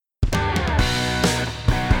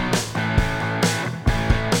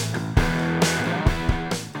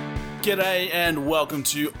G'day and welcome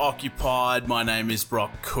to Occupied. My name is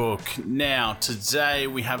Brock Cook. Now, today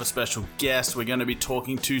we have a special guest. We're going to be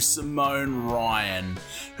talking to Simone Ryan,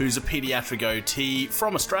 who's a pediatric OT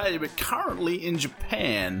from Australia but currently in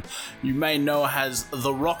Japan. You may know her as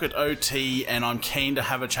the Rocket OT, and I'm keen to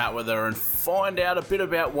have a chat with her and find out a bit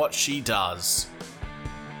about what she does.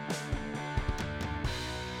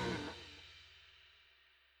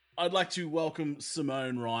 I'd like to welcome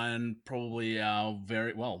Simone Ryan, definitely our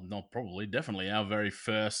very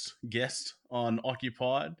first guest on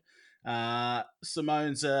Occupied.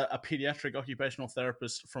 Simone's a pediatric occupational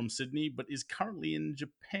therapist from Sydney, but is currently in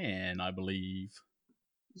Japan, I believe.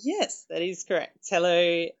 Yes, that is correct.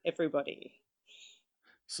 Hello, everybody.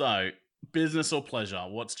 So, business or pleasure?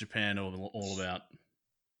 What's Japan all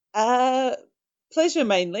about? Pleasure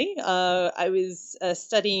mainly. I was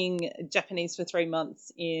studying Japanese for 3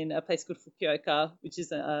 months in a place called Fukuoka, which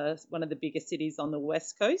is one of the biggest cities on the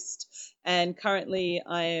west coast. And currently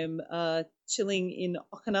I am chilling in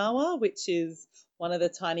Okinawa, which is one of the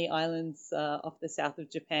tiny islands off the south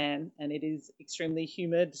of Japan. And it is extremely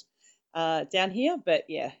humid down here. But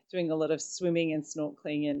yeah, doing a lot of swimming and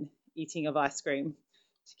snorkeling and eating of ice cream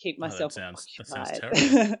to keep myself occupied. That sounds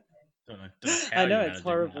terrible. I know it's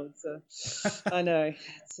horrible. I know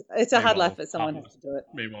it's a hard life, but someone has to do it.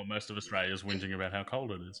 Meanwhile, most of Australia is whinging about how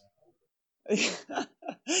cold it is.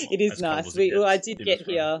 It is nice. I did get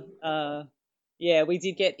here. We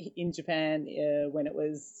did get in Japan when it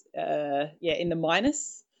was in the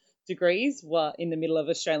minus degrees, in the middle of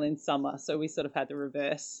Australian summer. So we sort of had the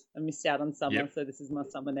reverse. I missed out on summer, So this is my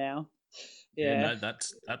summer now. No,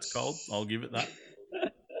 that's cold. I'll give it that.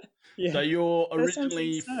 Yeah. So you're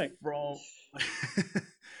originally from.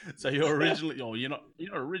 You're not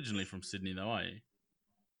originally from Sydney, though, are you?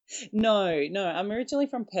 No, I'm originally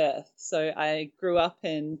from Perth. So I grew up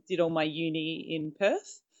and did all my uni in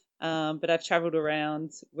Perth, but I've travelled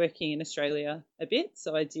around working in Australia a bit.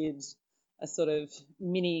 So I did a sort of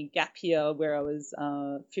mini gap year where I was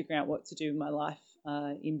figuring out what to do in my life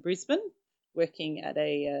in Brisbane, working at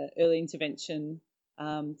a early intervention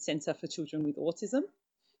centre for children with autism.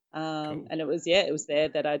 Cool. And it was there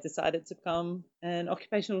that I decided to become an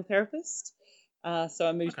occupational therapist. So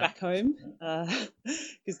I moved back home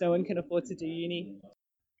because no one can afford to do uni.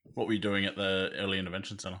 What were you doing at the early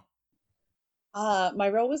intervention centre? My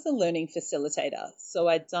role was the learning facilitator. So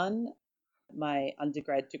I'd done my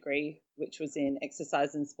undergrad degree, which was in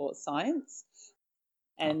exercise and sports science.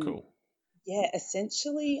 And cool. Yeah,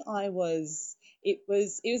 essentially it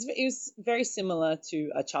was very similar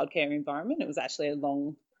to a childcare environment. It was actually a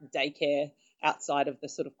long daycare outside of the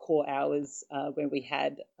sort of core hours where we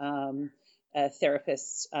had a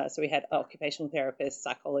therapist. So we had an occupational therapist,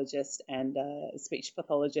 psychologist, and a speech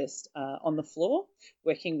pathologist on the floor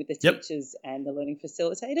working with the teachers and the learning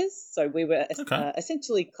facilitators. So we were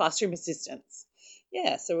essentially classroom assistants.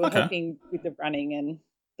 Yeah, so we were helping with the running and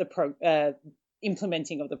the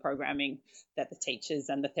implementing of the programming that the teachers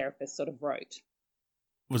and the therapists sort of wrote.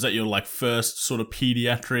 Was that your first sort of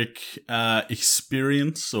pediatric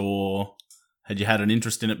experience, or had you had an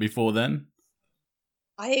interest in it before then?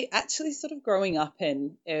 I actually sort of growing up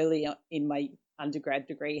and early in my undergrad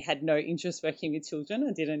degree had no interest working with children.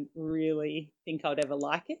 I didn't really think I'd ever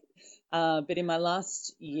like it. But in my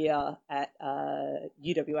last year at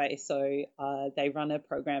UWA, they run a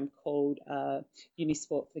program called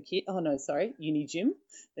Unisport for Kids. Unigym.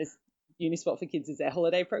 There's Unisport for Kids is their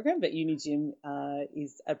holiday program, but Unigym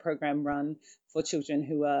is a program run for children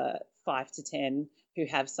who are 5 to 10 who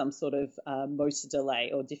have some sort of motor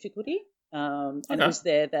delay or difficulty. And it was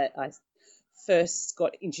there that I first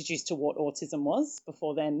got introduced to what autism was.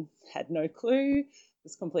 Before then, had no clue,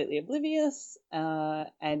 was completely oblivious,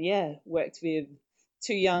 worked with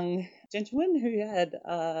 2 young gentlemen who had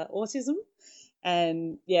autism.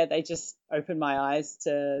 And they just opened my eyes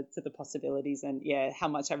to the possibilities and how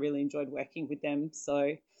much I really enjoyed working with them.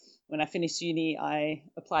 So when I finished uni, I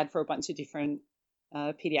applied for a bunch of different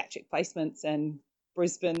pediatric placements, and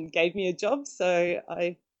Brisbane gave me a job. So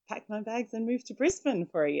I packed my bags and moved to Brisbane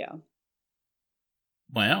for a year.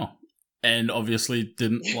 Wow. And obviously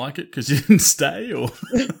didn't like it because you didn't stay, or?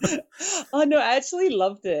 Oh, no, I actually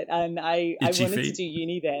loved it. And I wanted to do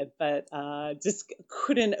uni there, but just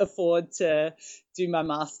couldn't afford to do my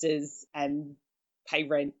master's and pay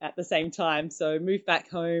rent at the same time. So moved back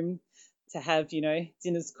home to have,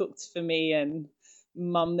 dinners cooked for me and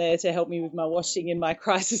mum there to help me with my washing in my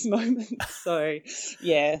crisis moments. So,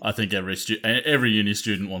 yeah. I think every uni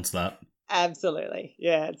student wants that. Absolutely.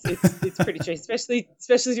 Yeah, it's pretty true, especially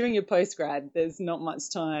during your postgrad. There's not much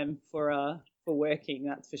time for working,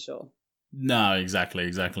 that's for sure. No,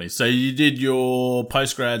 exactly. So you did your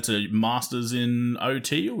postgrad to masters in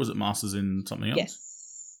OT, or was it masters in something else?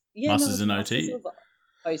 Yes. Yeah, no, Masters it's in Masters OT. of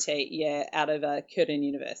OT, yeah, out of Curtin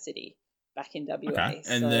University back in Okay, WA.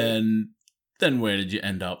 and So, then where did you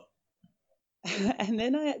end up? and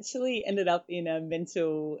then I actually ended up in a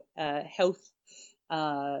mental health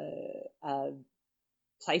uh, uh,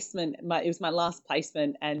 placement. It was my last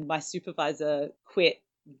placement, and my supervisor quit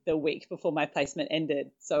the week before my placement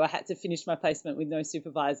ended. So I had to finish my placement with no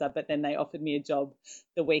supervisor, but then they offered me a job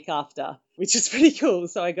the week after, which is pretty cool.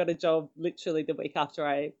 So I got a job literally the week after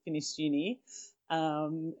I finished uni.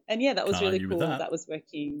 And yeah, that was Can't really argue with cool. that. That was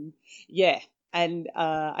working, yeah. And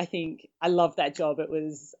I think I loved that job. It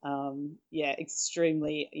was,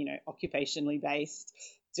 extremely, occupationally based,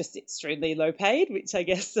 just extremely low paid, which I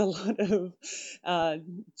guess a lot of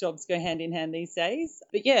jobs go hand in hand these days.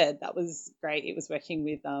 But yeah, that was great. It was working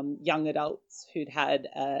with young adults who'd had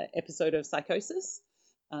an episode of psychosis.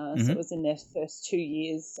 So it was in their first 2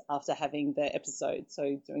 years after having the episode.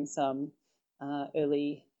 So doing some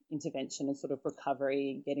early intervention and sort of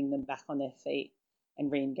recovery, getting them back on their feet and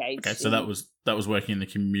Okay, re-engaged so in. that was working in the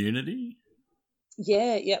community.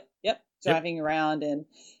 Yeah, yep. Yep. Driving around and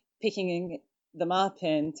picking them up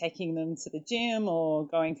and taking them to the gym or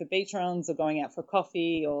going for beach runs or going out for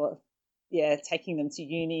coffee or taking them to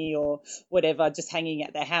uni or whatever, just hanging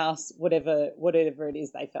at their house, whatever it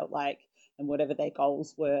is they felt like and whatever their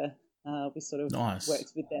goals were. We sort of Nice.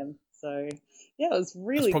 worked with them. So yeah, it was That's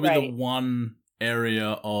really probably the great. one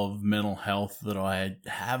area of mental health that I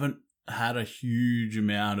haven't had a huge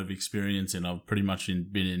amount of experience in. I've pretty much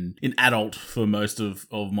been in adult for most of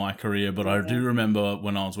my career, but I Yeah. do remember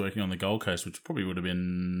when I was working on the Gold Coast, which probably would have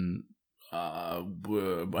been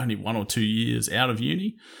only 1 or 2 years out of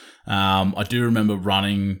uni. I do remember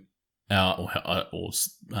running, there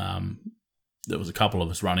was a couple of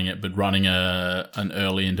us running it, but running an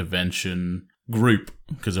early intervention group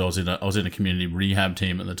because I was in a community rehab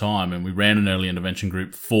team at the time, and we ran an early intervention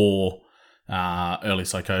group for early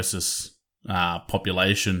psychosis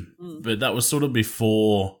population. But that was sort of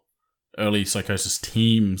before early psychosis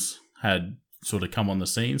teams had sort of come on the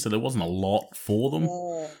scene, so there wasn't a lot for them,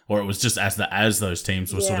 or it was just as those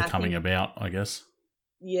teams were sort of coming about, I guess.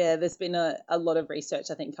 Yeah, there's been a lot of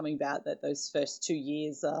research, I think, coming about that those first 2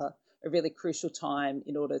 years are a really crucial time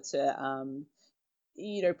in order to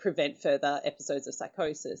prevent further episodes of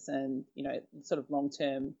psychosis and, sort of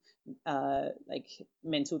long-term, like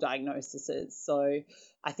mental diagnoses. So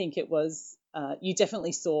I think it was, you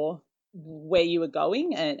definitely saw where you were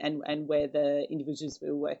going and where the individuals we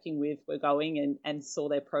were working with were going and saw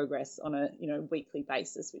their progress on a, weekly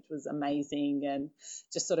basis, which was amazing and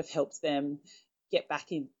just sort of helped them get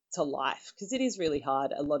back into life because it is really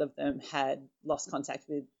hard. A lot of them had lost contact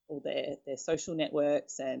with all their social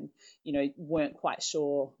networks and, weren't quite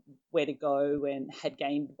sure where to go and had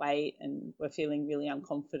gained weight and were feeling really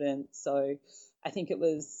unconfident. So I think it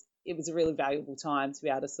was a really valuable time to be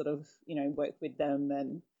able to sort of, work with them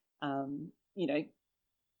and,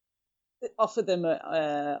 offer them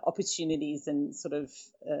opportunities and sort of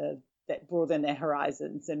that broaden their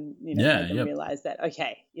horizons and, made them realize that,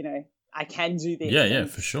 okay, I can do this Yeah,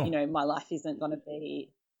 and, for sure. My life isn't going to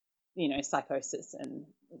be, psychosis and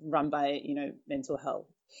run by, mental health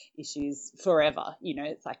issues forever.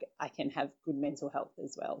 It's like I can have good mental health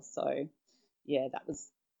as well. So yeah,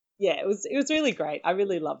 it was really great. I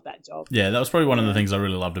really loved that job. Yeah, that was probably one of the things I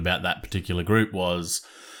really loved about that particular group was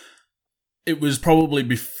it was probably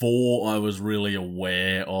before I was really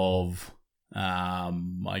aware of,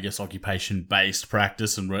 I guess, occupation-based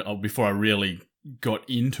practice and before I really got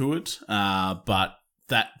into it. But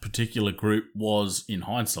that particular group was, in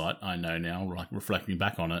hindsight, I know now, like reflecting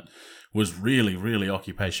back on it, was really, really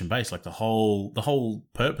occupation-based. Like the whole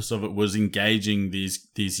purpose of it was engaging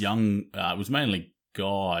these young, it was mainly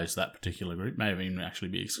guys, that particular group. May have even actually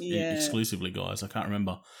be exclusively guys. I can't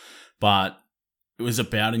remember. But it was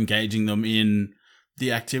about engaging them in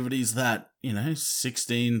the activities that,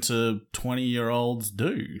 16 to 20-year-olds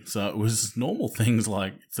do. So it was normal things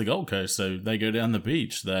like it's the Gold Coast. So they go down the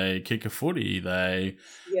beach, they kick a footy, they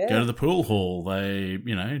go to the pool hall, they,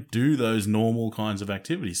 do those normal kinds of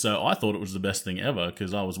activities. So I thought it was the best thing ever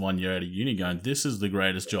because I was 1 year out of uni going, this is the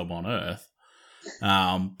greatest job on earth.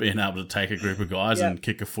 Being able to take a group of guys and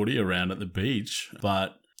kick a footy around at the beach.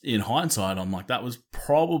 But in hindsight, I'm like, that was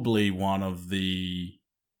probably one of the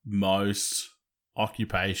most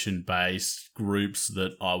occupation-based groups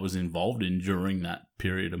that I was involved in during that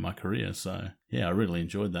period of my career. So, yeah, I really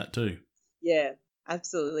enjoyed that too. Yeah,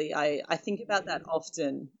 absolutely. I think about that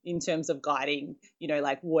often in terms of guiding,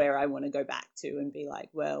 like where I want to go back to and be like,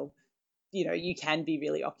 well, you can be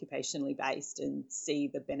really occupationally based and see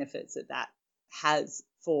the benefits that has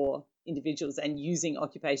for individuals, and using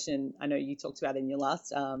occupation, I know you talked about in your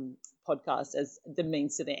last podcast, as the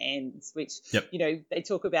means to the ends, which, they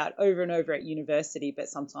talk about over and over at university, but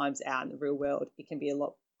sometimes out in the real world, it can be a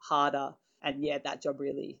lot harder. And that job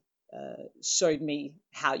really showed me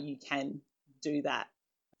how you can do that.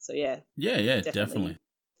 So definitely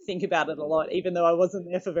think about it a lot, even though I wasn't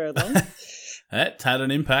there for very long. It's had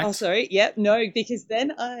an impact. Oh, sorry. Yep. No, because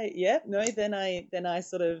then I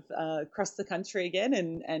sort of crossed the country again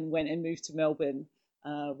and went and moved to Melbourne,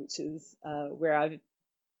 which is where I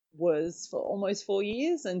was for almost 4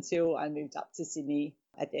 years until I moved up to Sydney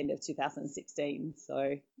at the end of 2016.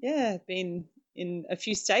 So been in a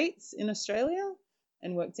few states in Australia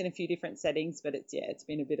and worked in a few different settings, but it's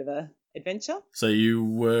been a bit of a adventure. So you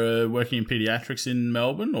were working in pediatrics in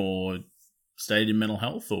Melbourne, or stayed in mental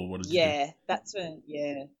health, or what did you do? That's when,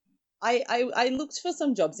 I looked for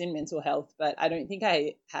some jobs in mental health, but I don't think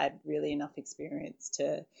I had really enough experience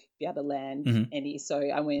to be able to land any. So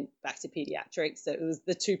I went back to pediatrics. So it was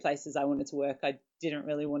the two places I wanted to work. I didn't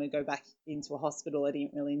really want to go back into a hospital. I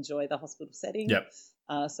didn't really enjoy the hospital setting. Yep.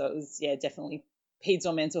 So it was, definitely peds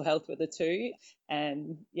or mental health were the two.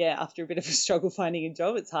 And after a bit of a struggle finding a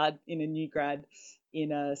job, it's hard in a new grad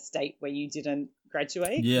in a state where you didn't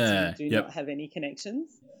graduate. Yeah. So you do not have any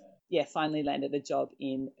connections. Finally landed a job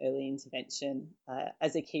in early intervention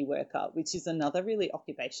as a key worker, which is another really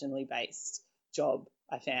occupationally based job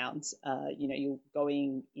I found. You're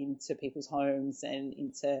going into people's homes and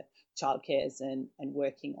into childcares and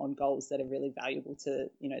working on goals that are really valuable to,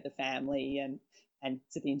 the family and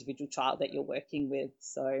to the individual child that you're working with.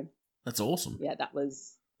 So that's awesome. That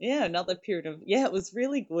was, another period of, it was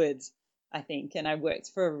really good, I think. And I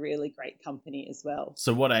worked for a really great company as well.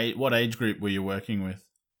 So what age group were you working with?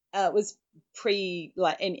 It was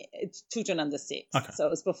it's children under 6. Okay. So it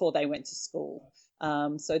was before they went to school.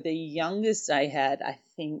 So the youngest I had, I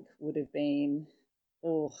think, would have been,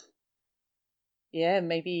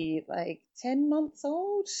 maybe like 10 months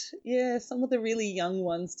old. Some of the really young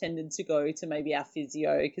ones tended to go to maybe our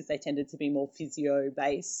physio because they tended to be more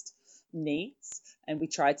physio-based needs. And we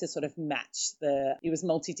tried to sort of match it was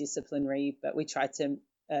multidisciplinary, but we tried to,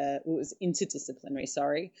 it was interdisciplinary,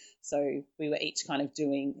 sorry. So we were each kind of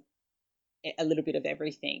doing a little bit of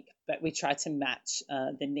everything, but we tried to match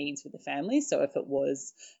the needs with the family. So if it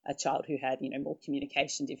was a child who had, more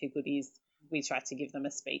communication difficulties, we tried to give them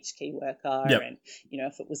a speech key worker. Yep. And,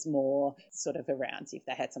 if it was more sort of around, if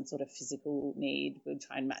they had some sort of physical need, we'd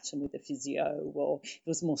try and match them with a physio. Or if it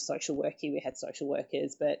was more social worky, we had social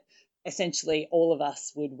workers. But essentially all of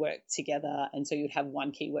us would work together. And so you'd have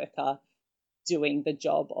one key worker doing the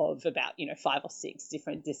job of about, 5 or 6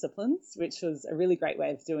 different disciplines, which was a really great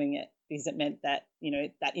way of doing it, because it meant that,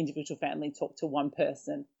 that individual family talked to one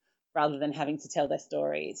person rather than having to tell their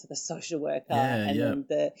story to the social worker then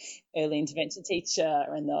the early intervention teacher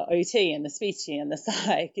and the OT and the speechy and the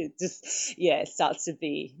psych. It just, starts to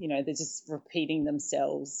be, they're just repeating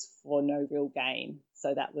themselves for no real gain.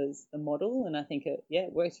 So that was the model, and I think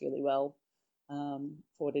it works really well for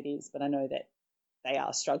what it is. But I know that they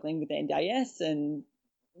are struggling with the NDIS and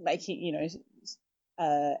making,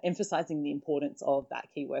 emphasising the importance of that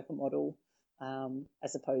key worker model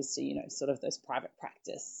as opposed to, sort of those private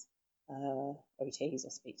practice OTs or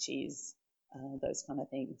speechies, those kind of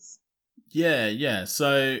things. Yeah.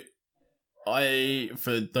 So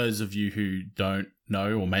for those of you who don't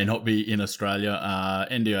know or may not be in Australia,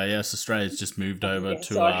 NDIS Australia's just moved over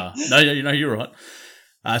to you're right.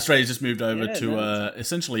 Australia's just moved over to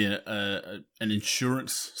essentially an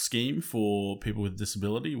insurance scheme for people with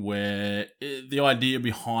disability, where the idea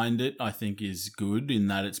behind it, I think, is good in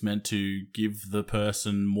that it's meant to give the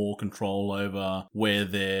person more control over where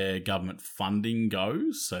their government funding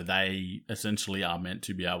goes. So they essentially are meant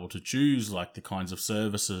to be able to choose like the kinds of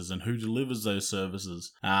services and who delivers those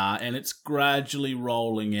services. And it's gradually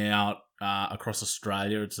rolling out across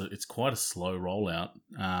Australia. It's quite a slow rollout.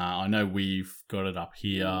 I know we've got it up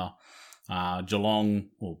here. Geelong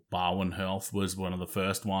or Barwon Health was one of the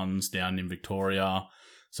first ones down in Victoria.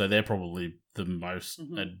 So they're probably the most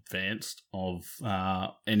advanced of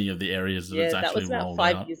any of the areas that it's actually rolled out. That was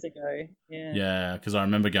about 5 years ago. Yeah, because I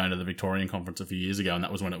remember going to the Victorian conference a few years ago, and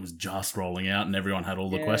that was when it was just rolling out and everyone had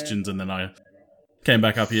all the questions. And then I came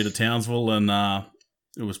back up here to Townsville, and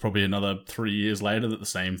it was probably another 3 years later that the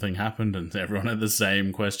same thing happened and everyone had the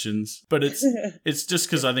same questions. But it's just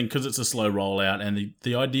because it's a slow rollout, and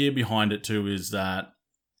the idea behind it too is that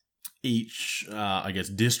each,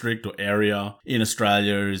 district or area in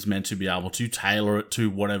Australia is meant to be able to tailor it to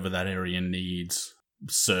whatever that area needs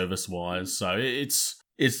service-wise. So it's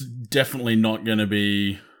It's definitely not going to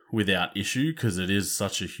be without issue because it is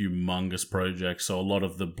such a humongous project. So a lot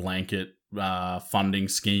of the blanket funding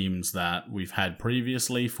schemes that we've had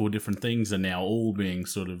previously for different things are now all being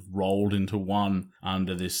sort of rolled into one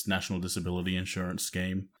under this National Disability Insurance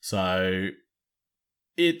Scheme. So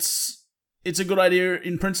it's a good idea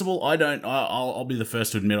in principle. I'll be the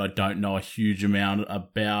first to admit I don't know a huge amount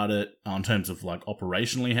about it in terms of like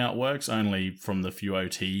operationally how it works, only from the few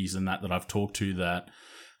OTs and that I've talked to that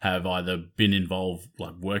have either been involved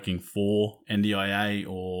like working for NDIA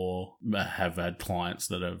or have had clients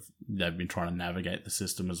that they've been trying to navigate the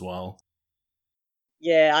system as well.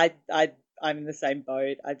 Yeah, I'm in the same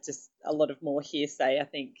boat. I've just a lot of more hearsay. I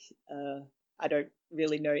think I don't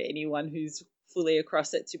really know anyone who's fully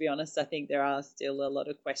across it, to be honest. I think there are still a lot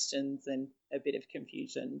of questions and a bit of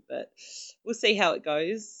confusion, but we'll see how it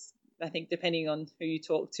goes. I think depending on who you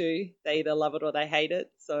talk to, they either love it or they hate it.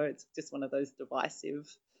 So it's just one of those divisive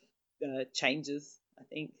changes, I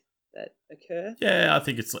think, that occur. Yeah, I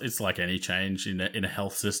think it's like any change in a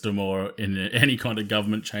health system or in any kind of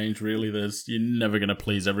government change, really. You're never going to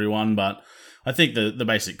please everyone, but I think the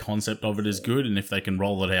basic concept of it is good, and if they can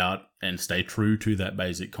roll it out and stay true to that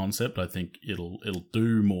basic concept, I think it'll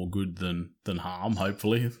do more good than harm,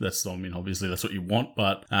 hopefully. Obviously that's what you want,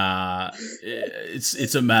 but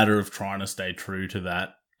it's a matter of trying to stay true to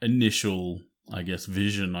that initial, I guess,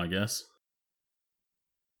 vision, I guess.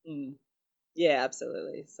 Mm. Yeah,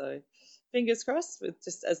 absolutely. So fingers crossed, with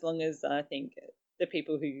just as long as I think the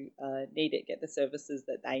people who need it get the services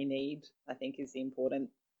that they need, I think is the important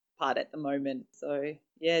part at the moment. So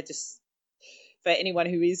yeah, just for anyone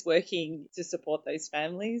who is working to support those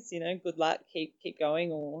families, good luck, keep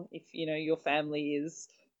going. Or if, your family is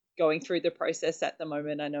going through the process at the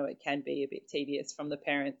moment, I know it can be a bit tedious from the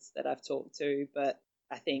parents that I've talked to, but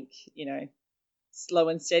I think, slow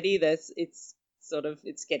and steady,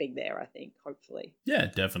 it's getting there, I think, hopefully. Yeah,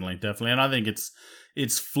 definitely. And I think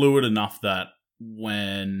it's fluid enough that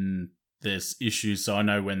when there's issues, so I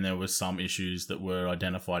know when there was some issues that were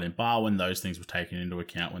identified in Barwon, those things were taken into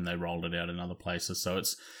account when they rolled it out in other places. So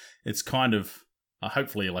it's kind of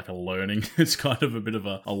hopefully like a learning. It's kind of a bit of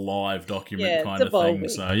a live document kind of thing.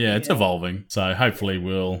 So yeah, it's evolving. So hopefully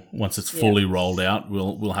once it's fully rolled out,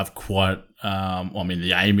 we'll have quite.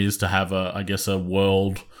 The aim is to have a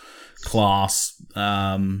world class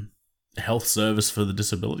health service for the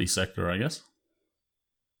disability sector, I guess.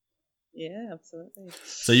 Yeah, absolutely.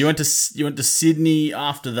 So you went to Sydney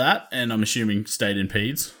after that, and I'm assuming stayed in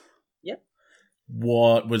Peds. Yep.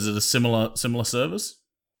 What was it? A similar service?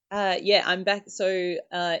 Yeah, I'm back. So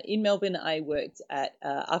in Melbourne, I worked at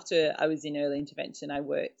after I was in early intervention, I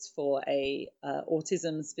worked for a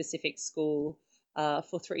autism specific school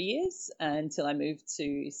for 3 years until I moved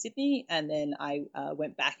to Sydney, and then I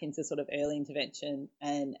went back into sort of early intervention,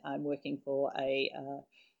 and I'm working for a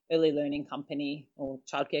early learning company or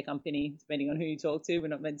childcare company, depending on who you talk to. We're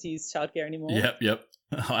not meant to use childcare anymore. Yep.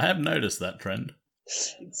 I have noticed that trend.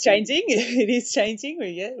 It's changing. It is changing.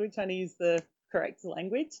 We're trying to use the correct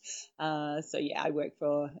language. So yeah, I work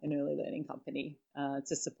for an early learning company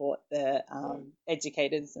to support the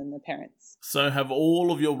educators and the parents. So have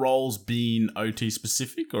all of your roles been OT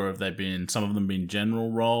specific, or have some of them been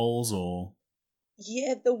general roles, or?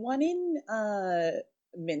 Yeah, the one in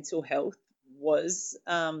mental health was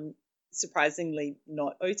surprisingly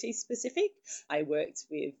not OT specific. I worked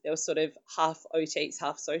with, there was sort of half OTs,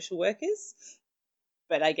 half social workers.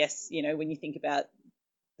 But I guess, when you think about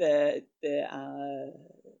the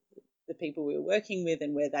people we were working with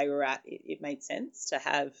and where they were at, it made sense to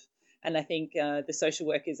have. And I think the social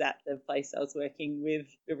workers at the place I was working with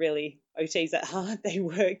were really OTs at heart. They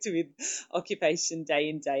worked with occupation day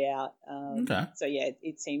in, day out. Okay. So yeah,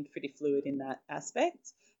 it seemed pretty fluid in that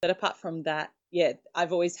aspect. But apart from that, yeah,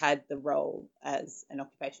 I've always had the role as an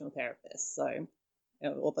occupational therapist. So,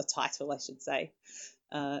 or the title, I should say.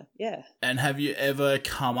 Yeah. And have you ever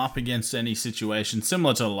come up against any situation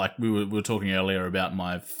similar to, like we were talking earlier about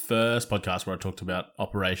my first podcast where I talked about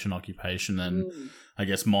Operation Occupation and I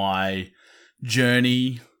guess my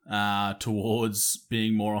journey towards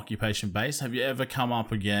being more occupation based? Have you ever come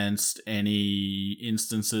up against any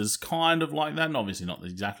instances kind of like that? And obviously not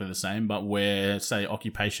exactly the same, but where, say,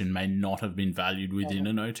 occupation may not have been valued within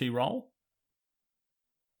an OT role?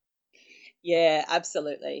 Yeah,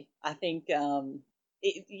 absolutely. I think,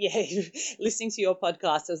 listening to your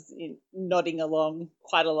podcast, I was nodding along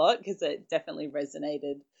quite a lot because it definitely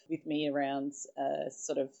resonated with me around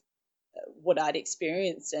sort of what I'd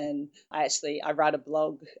experienced. And I write a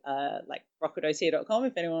blog like rockwoodot.com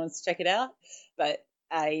if anyone wants to check it out. But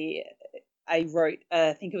I wrote,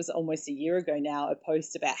 I think it was almost a year ago now, a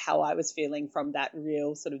post about how I was feeling from that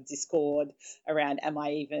real sort of discord around, am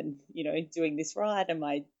I even, doing this right? Am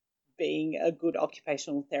I being a good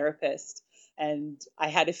occupational therapist? And I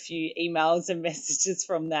had a few emails and messages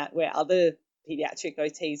from that where other pediatric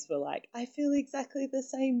OTs were like, I feel exactly the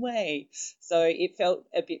same way. So it felt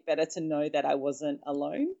a bit better to know that I wasn't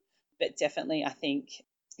alone. But definitely, I think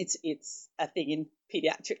it's a thing in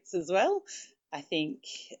pediatrics as well. I think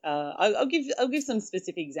I'll give some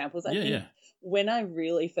specific examples. I think when I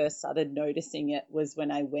really first started noticing it was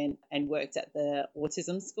when I went and worked at the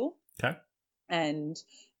autism school. Okay. And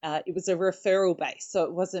it was a referral base. So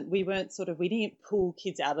we didn't pull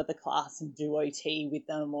kids out of the class and do OT with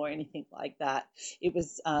them or anything like that. It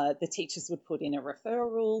was the teachers would put in a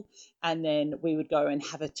referral, and then we would go and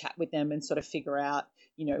have a chat with them and sort of figure out,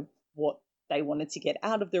 what they wanted to get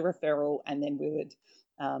out of the referral. And then we would,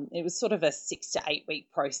 it was sort of a 6 to 8 week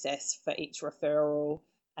process for each referral,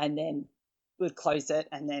 and then we'd close it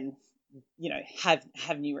and then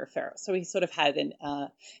have new referrals. So we sort of had an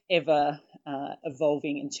ever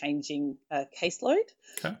evolving and changing caseload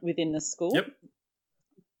within the school. Yep.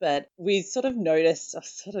 But we sort of noticed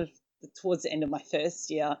towards the end of my first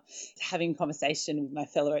year, having conversation with my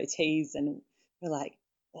fellow OTs, and we're like,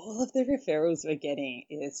 all of the referrals we're getting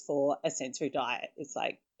is for a sensory diet. It's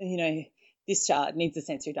like, this child needs a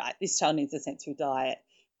sensory diet. This child needs a sensory diet.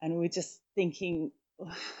 And we're just thinking,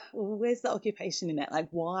 well, where's the occupation in that? Like,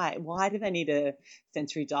 why do they need a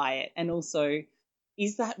sensory diet? And also,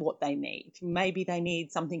 is that what they need? Maybe they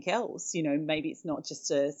need something else. Maybe it's not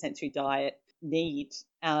just a sensory diet need.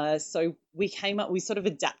 So we sort of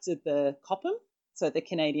adapted the COPM, so the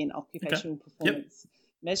Canadian Occupational Performance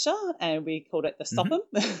Measure, and we called it the SOPM.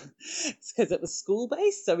 It's because it was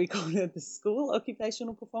school-based, so we called it the School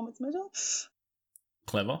Occupational Performance Measure.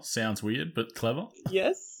 Clever. Sounds weird, but clever.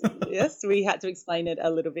 Yes. We had to explain it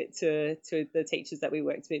a little bit to the teachers that we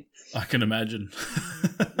worked with. I can imagine.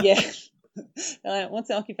 Yeah.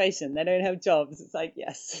 What's an occupation? They don't have jobs. It's like,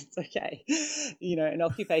 yes, it's okay. An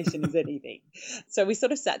occupation is anything. So we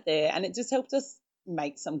sort of sat there, and it just helped us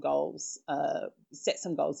make some goals, set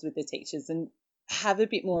some goals with the teachers, and have a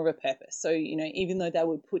bit more of a purpose. So, even though they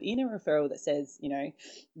would put in a referral that says,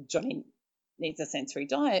 Johnny needs a sensory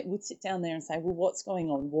diet, would sit down there and say, well, what's going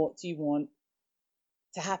on? What do you want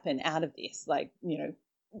to happen out of this? Like,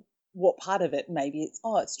 what part of it? Maybe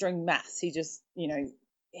it's during maths. He just,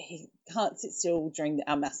 he can't sit still during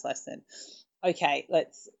our maths lesson. Okay,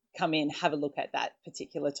 let's come in, have a look at that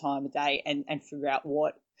particular time of day and figure out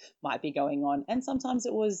what might be going on. And sometimes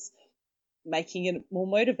it was making it more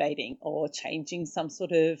motivating or changing some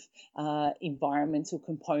sort of environmental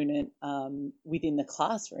component within the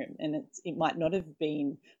classroom. And it might not have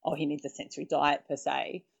been, he needs a sensory diet per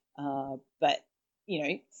se, but,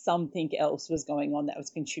 something else was going on that was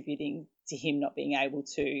contributing to him not being able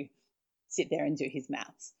to sit there and do his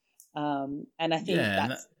maths. And I think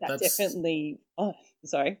that's definitely... Oh,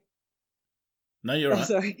 sorry. No, you're right.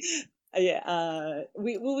 Sorry.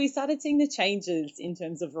 We started seeing the changes in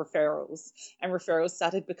terms of referrals, and referrals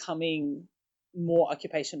started becoming more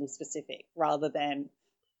occupational specific rather than,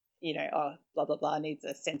 blah, blah, blah, needs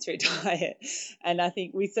a sensory diet. And I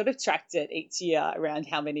think we sort of tracked it each year around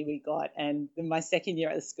how many we got. And in my second year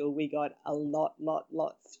at the school, we got a lot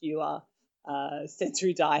fewer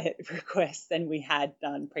sensory diet requests than we had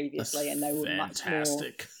done previously. That's and they were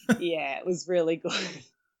fantastic. Much more, it was really good.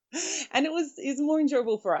 And it was more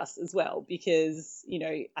enjoyable for us as well because,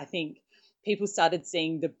 I think people started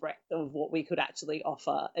seeing the breadth of what we could actually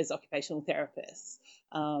offer as occupational therapists.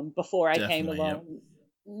 Before I came along,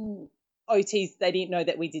 OTs, they didn't know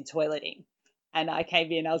that we did toileting. And I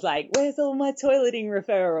came in, I was like, where's all my toileting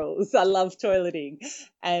referrals? I love toileting.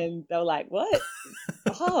 And they were like, what?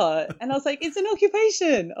 And I was like, it's an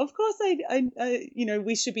occupation. Of course,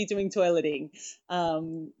 we should be doing toileting.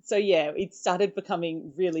 It started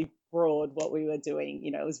becoming really broad what we were doing.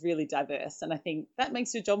 It was really diverse. And I think that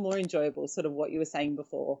makes your job more enjoyable, sort of what you were saying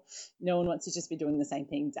before. No one wants to just be doing the same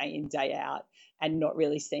thing day in, day out and not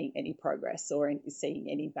really seeing any progress or seeing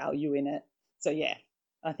any value in it. So,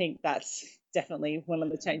 I think that's definitely one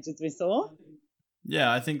of the changes we saw.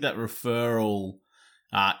 Yeah, I think that referral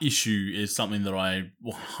issue is something that I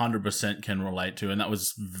 100% can relate to, and that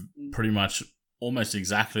was pretty much almost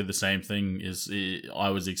exactly the same thing as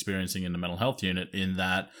I was experiencing in the mental health unit, in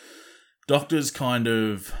that doctors kind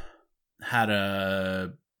of had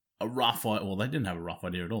a rough idea. Well, they didn't have a rough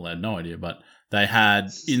idea at all. They had no idea, but they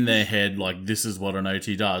had in their head, like, this is what an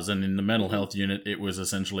OT does. And in the mental health unit, it was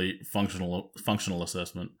essentially functional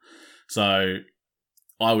assessment. So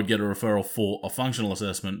I would get a referral for a functional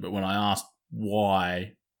assessment, but when I asked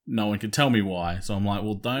why no one can tell me why. So I'm like,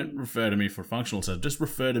 well, don't refer to me for functional assessment. Just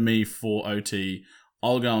refer to me for OT.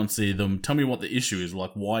 I'll go and see them. Tell me what the issue is,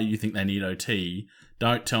 like why you think they need OT.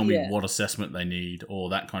 Don't tell me what assessment they need or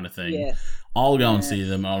that kind of thing. Yes. I'll go and see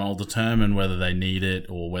them and I'll determine whether they need it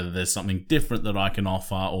or whether there's something different that I can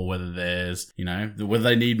offer or whether there's, whether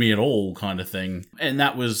they need me at all kind of thing. And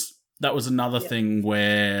that was another thing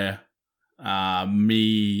where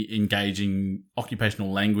me engaging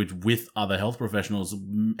occupational language with other health professionals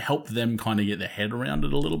helped them kind of get their head around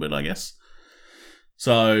it a little bit, I guess.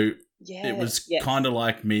 So it was kind of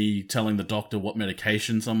like me telling the doctor what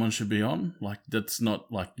medication someone should be on. Like, that's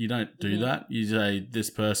not, like, you don't do that. You say, this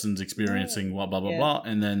person's experiencing blah, blah, blah, blah,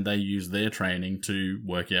 and then they use their training to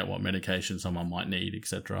work out what medication someone might need,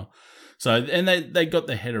 etc. So, and they got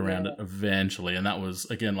their head around it eventually. And that was,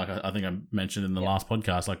 again, like I think I mentioned in the last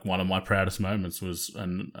podcast, like one of my proudest moments was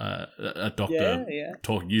a doctor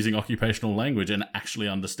using occupational language and actually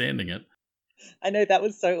understanding it. I know, that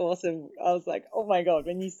was so awesome. I was like, oh my God,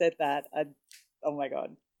 when you said that, oh my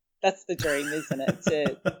God, that's the dream, isn't it?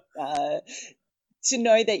 To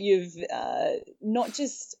know that you've not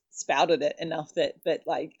just spouted it enough but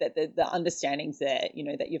like that the understanding's there,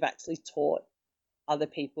 that you've actually taught other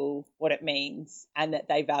people what it means and that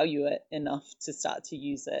they value it enough to start to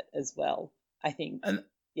use it as well. I think, and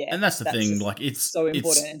that's the thing, like it's so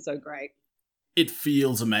important and so great. It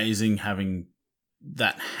feels amazing having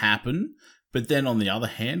that happen. But then on the other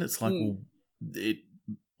hand, it's like,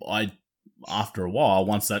 after a while,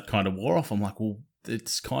 once that kind of wore off, I'm like, well,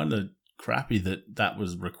 it's kind of crappy that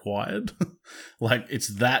was required. Like, it's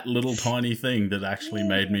that little tiny thing that actually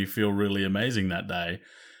made me feel really amazing that day.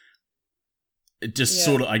 It just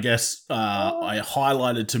sort of, I guess, I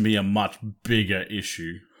highlighted to me a much bigger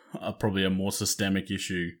issue, probably a more systemic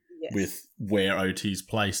issue with where OT is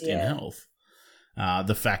placed in health.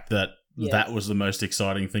 The fact that that was the most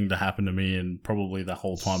exciting thing to happen to me, and probably the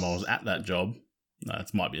whole time I was at that job.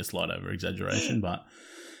 That might be a slight over-exaggeration, but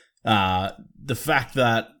the fact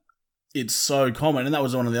that it's so common, and that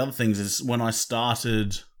was one of the other things, is when I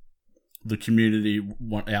started our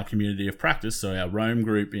community of practice, so our Rome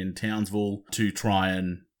group in Townsville, to try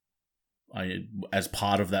and, as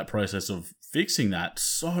part of that process of fixing that,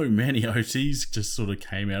 so many OTs just sort of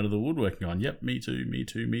came out of the woodwork and gone, yep, me too.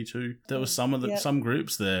 There was some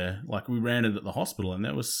groups there, like we ran it at the hospital, and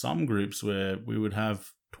there was some groups where we would have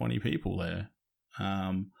 20 people there.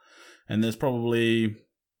 And there's probably,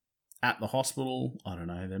 at the hospital, I don't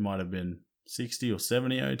know, there might have been 60 or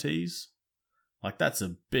 70 OTs. Like, that's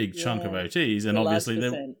a big chunk of OTs. And obviously,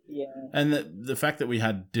 and the fact that we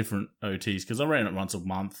had different OTs, because I ran it once a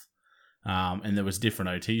month, and there was different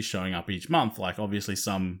OTs showing up each month. Like, obviously,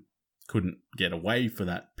 some couldn't get away for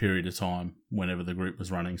that period of time whenever the group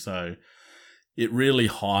was running. So it really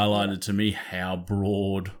highlighted to me how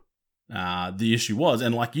broad the issue was.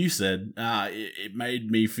 And like you said, it made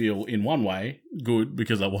me feel, in one way, good,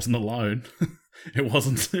 because I wasn't alone. It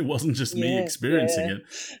wasn't just me experiencing it.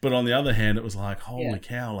 But on the other hand, it was like, holy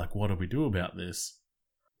cow, like, what do we do about this?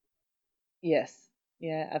 Yes.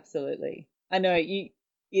 Yeah, absolutely. I know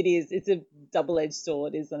it's a double-edged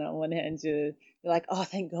sword, isn't it? On one hand, you're like, oh,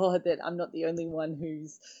 thank God that I'm not the only one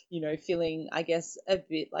who's, feeling, I guess, a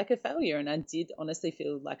bit like a failure. And I did honestly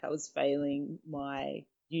feel like I was failing my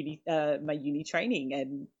uni training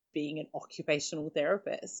and being an occupational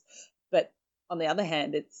therapist. But on the other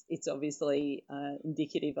hand, it's obviously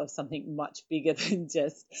indicative of something much bigger than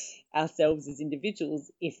just ourselves as individuals,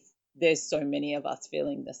 if there's so many of us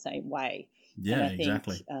feeling the same way. Yeah, and I think,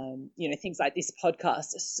 exactly. Things like this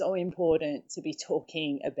podcast are so important to be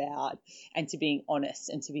talking about and to being honest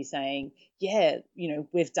and to be saying,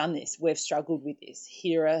 we've done this, we've struggled with this.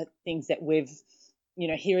 Here are things that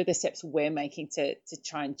here are the steps we're making to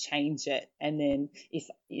try and change it. And then if,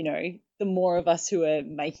 the more of us who are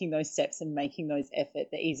making those steps and making those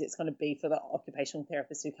effort, the easier it's going to be for the occupational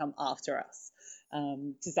therapists who come after us.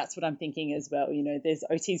 Because that's what I'm thinking as well. There's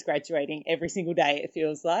OTs graduating every single day, it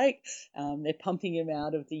feels like. They're pumping them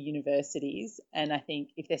out of the universities. And I think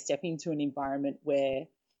if they're stepping into an environment where,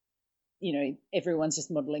 everyone's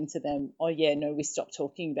just modeling to them, oh, yeah, no, we stopped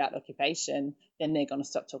talking about occupation, then they're going to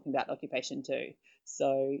stop talking about occupation too.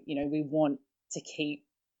 So, we want to keep,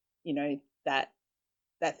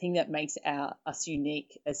 that thing that makes us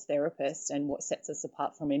unique as therapists and what sets us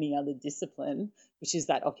apart from any other discipline, which is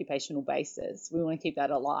that occupational basis. We want to keep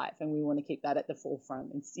that alive, and we want to keep that at the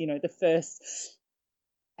forefront. And, the first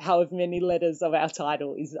however many letters of our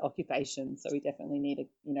title is occupation. So we definitely need to,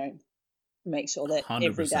 make sure that 100%.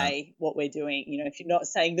 Every day what we're doing, if you're not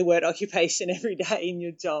saying the word occupation every day in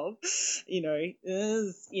your job,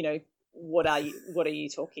 what are you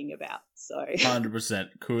talking about? So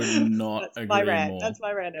 100% could not that's agree my rant. more. That's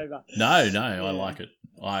my rant over. No, Yeah. I like it.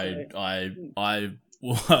 I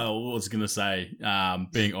was going to say,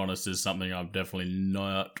 being honest is something I've definitely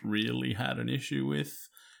not really had an issue with.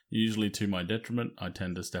 Usually to my detriment. I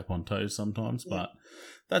tend to step on toes sometimes, but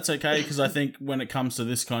that's okay, because I think when it comes to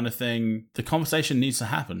this kind of thing, the conversation needs to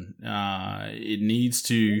happen. It needs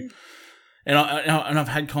to, and I've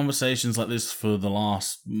had conversations like this for the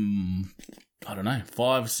last, 5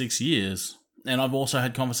 or 6 years. And I've also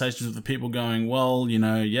had conversations with the people going, well,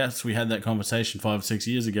 yes, we had that conversation 5 or 6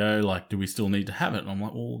 years ago. Like, do we still need to have it? And I'm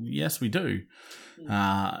like, well, yes, we do.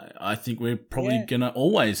 I think we're probably going to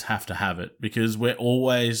always have to have it, because we're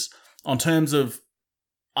always, on terms of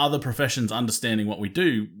other professions understanding what we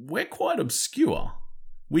do, we're quite obscure.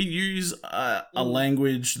 We use a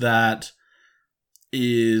language that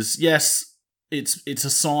is, yes, it's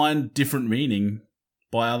assigned different meaning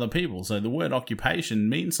by other people. So the word occupation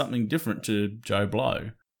means something different to Joe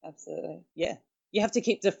Blow. Absolutely. Yeah. You have to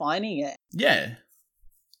keep defining it. Yeah.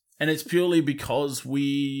 And it's purely because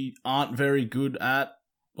we aren't very good at,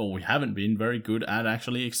 well, we haven't been very good at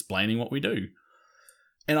actually explaining what we do.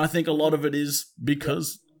 And I think a lot of it is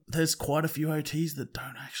because there's quite a few OTs that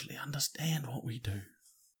don't actually understand what we do.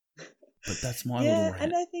 But that's my little rant.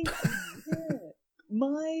 And I think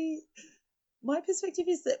my perspective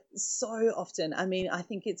is that so often, I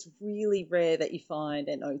think it's really rare that you find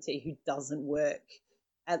an OT who doesn't work,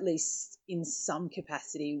 at least in some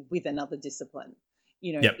capacity, with another discipline.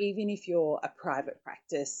 Even if you're a private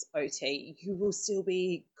practice OT, you will still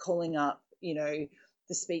be calling up, the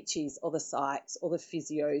speechies or the psychs or the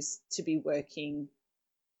physios to be working,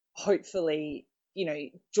 hopefully,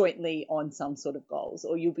 jointly on some sort of goals,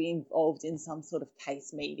 or you'll be involved in some sort of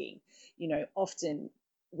case meeting. Often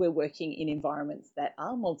we're working in environments that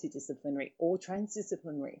are multidisciplinary or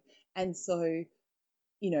transdisciplinary. And so,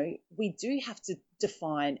 we do have to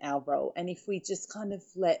define our role. And if we just kind of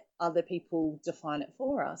let other people define it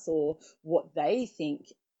for us, or what they think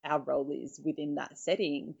our role is within that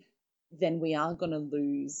setting, then we are going to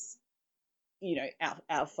lose,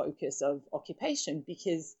 our focus of occupation,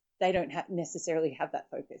 because they don't necessarily have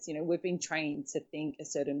that focus. We've been trained to think a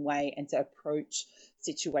certain way and to approach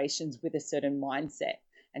situations with a certain mindset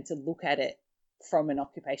and to look at it from an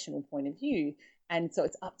occupational point of view. And so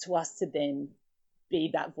it's up to us to then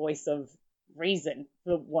be that voice of reason,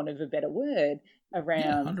 for want of a better word,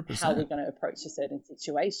 around how we're going to approach a certain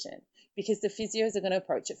situation. Because the physios are going to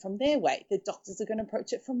approach it from their way. The doctors are going to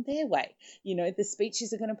approach it from their way. The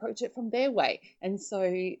speeches are going to approach it from their way. And so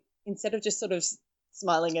instead of just sort of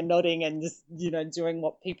smiling and nodding and just, doing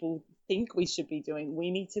what people think we should be doing,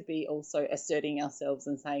 we need to be also asserting ourselves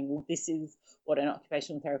and saying, well, this is what an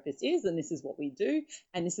occupational therapist is, and this is what we do,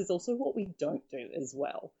 and this is also what we don't do as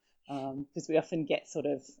well. Because we often get sort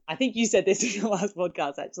of, I think you said this in your last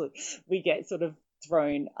podcast, actually, we get sort of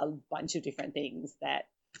thrown a bunch of different things that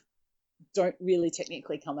don't really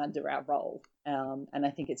technically come under our role. And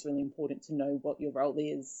I think it's really important to know what your role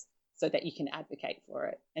is, so that you can advocate for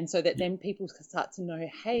it. And so that then people start to know,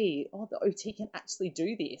 hey, the OT can actually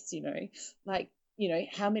do this,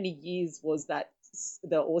 how many years was that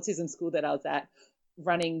the autism school that I was at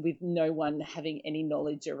running with no one having any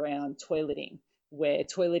knowledge around toileting, where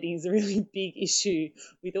toileting is a really big issue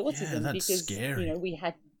with autism. That's because, scary. We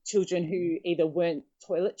had children who either weren't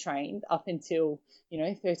toilet trained up until,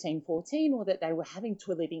 13, 14, or that they were having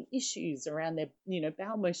toileting issues around their,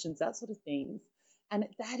 bowel motions, that sort of things. And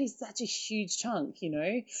that is such a huge chunk,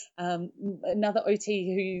 Another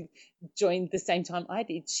OT who joined the same time I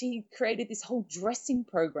did, she created this whole dressing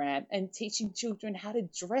program and teaching children how to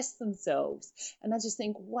dress themselves. And I just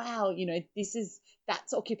think, wow,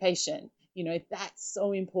 that's occupation. That's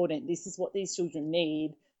so important. This is what these children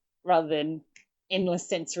need, rather than endless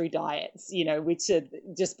sensory diets, which have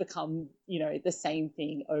just become, the same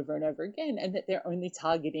thing over and over again, and that they're only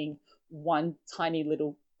targeting one tiny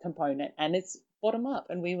little component, and it's bottom up,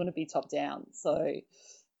 and we want to be top down. So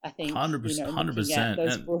I think 100%, looking at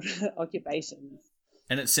those broader occupations.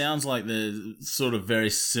 And it sounds like there's sort of very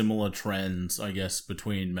similar trends, I guess,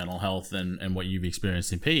 between mental health and what you've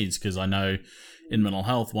experienced in peds. Because I know in mental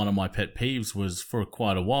health, one of my pet peeves was, for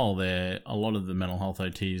quite a while there, a lot of the mental health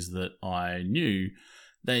OTs that I knew,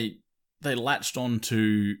 they latched on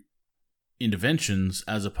to interventions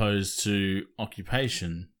as opposed to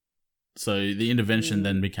occupation. So the intervention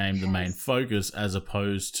then became the main focus, as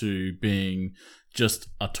opposed to being just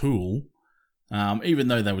a tool Even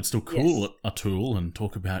though they would still call Yes. it a tool and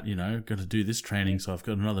talk about, got to do this training, so I've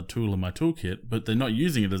got another tool in my toolkit, but they're not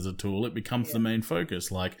using it as a tool. It becomes the main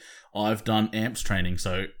focus. Like, I've done AMPS training,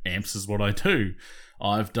 so AMPS is what I do.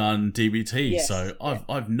 I've done DBT, so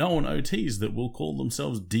I've known OTs that will call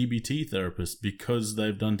themselves DBT therapists because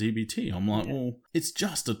they've done DBT. I'm like, well, it's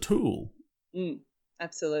just a tool.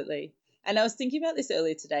 Absolutely. And I was thinking about this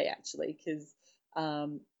earlier today, actually, because,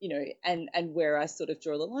 and where I sort of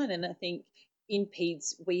draw the line. And I think in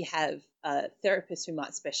PEDS, we have therapists who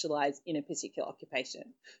might specialize in a particular occupation.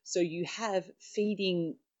 So you have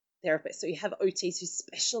feeding therapists. So you have OTs who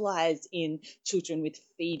specialize in children with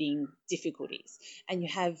feeding difficulties. And you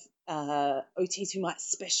have OTs who might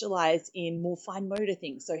specialize in more fine motor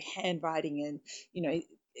things. So handwriting and,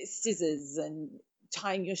 scissors and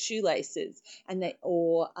tying your shoelaces, and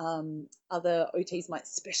other OTs might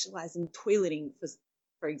specialize in toileting,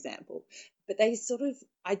 for example. But they sort of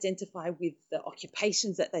identify with the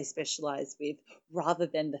occupations that they specialize with rather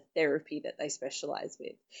than the therapy that they specialize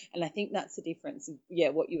with. And I think that's the difference.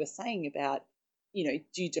 What you were saying about, do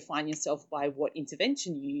you define yourself by what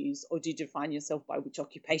intervention you use, or do you define yourself by which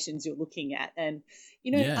occupations you're looking at? And,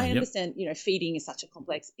 I understand, feeding is such a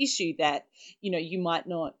complex issue that, you might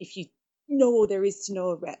not, if you know all there is to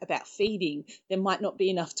know about feeding, there might not be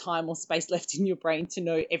enough time or space left in your brain to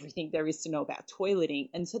know everything there is to know about toileting.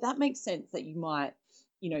 And so that makes sense that you might,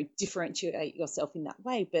 differentiate yourself in that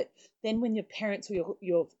way. But then when your parents or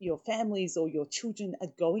your families or your children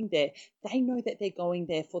are going there, they know that they're going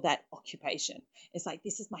there for that occupation. It's like,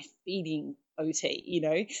 this is my feeding OT,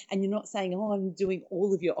 and you're not saying, oh, I'm doing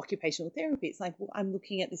all of your occupational therapy. It's like, well, I'm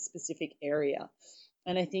looking at this specific area.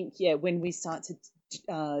 And I think, when we start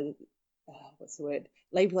to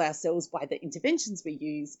label ourselves by the interventions we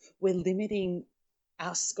use, we're limiting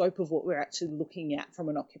our scope of what we're actually looking at from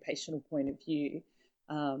an occupational point of view.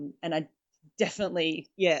 And I definitely,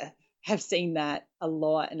 have seen that a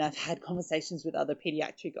lot. And I've had conversations with other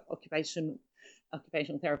pediatric occupational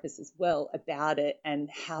therapists as well about it, and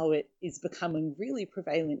how it is becoming really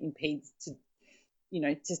prevalent in peds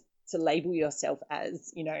to label yourself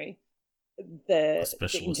as,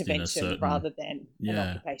 the intervention rather than an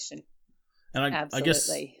occupation. And I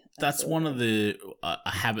guess that's one of the a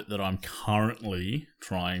habit that I'm currently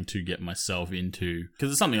trying to get myself into, because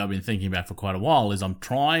it's something I've been thinking about for quite a while. Is I'm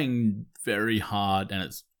trying very hard, and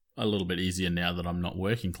it's a little bit easier now that I'm not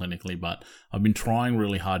working clinically, but I've been trying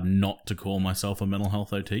really hard not to call myself a mental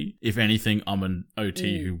health OT. If anything, I'm an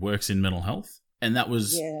OT who works in mental health. And that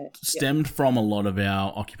was stemmed from a lot of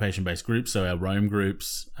our occupation-based groups, so our Rome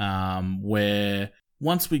groups, where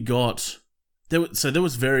once we got... there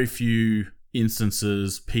was very few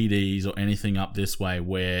instances, PDs or anything up this way,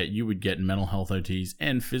 where you would get mental health OTs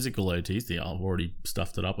and physical OTs, I've already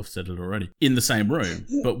stuffed it up, I've said it already, in the same room.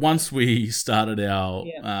 But once we started our,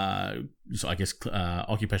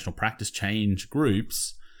 occupational practice change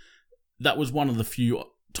groups, that was one of the few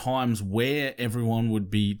times where everyone would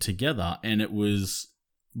be together. And it was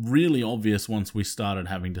really obvious once we started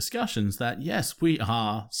having discussions that, yes, we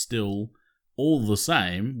are still all the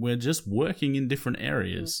same. We're just working in different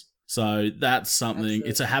areas. So that's something. Absolutely.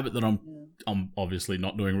 It's a habit that I'm obviously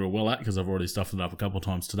not doing real well at, because I've already stuffed it up a couple of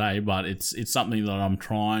times today. But it's something that I'm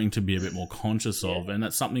trying to be a bit more conscious of, and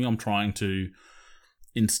that's something I'm trying to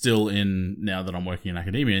instill in, now that I'm working in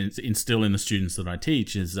academia, instill in the students that I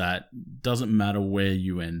teach, is that doesn't matter where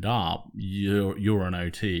you end up, you're an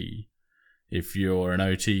OT. If you're an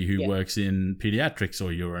OT who works in pediatrics,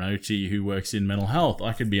 or you're an OT who works in mental health,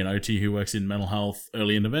 I could be an OT who works in mental health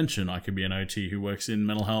early intervention. I could be an OT who works in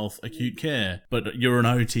mental health acute care. But you're an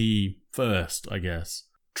OT first, I guess.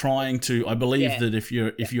 I believe that if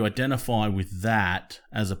you identify with that,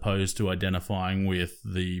 as opposed to identifying with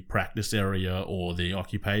the practice area or the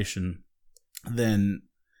occupation, then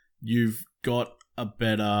you've got a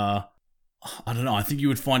better... I don't know, I think you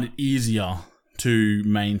would find it easier to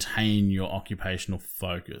maintain your occupational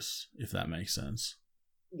focus, if that makes sense.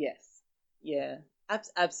 Yes. Yeah,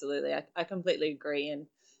 absolutely. I completely agree. And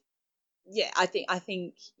I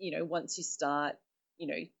think, once you start,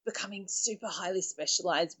 becoming super highly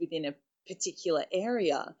specialized within a particular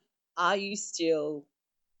area, are you still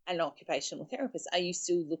an occupational therapist? Are you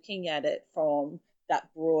still looking at it from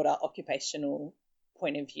that broader occupational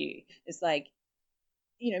point of view? It's like,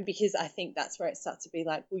 because I think that's where it starts to be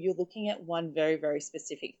like, well, you're looking at one very, very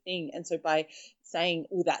specific thing. And so by saying,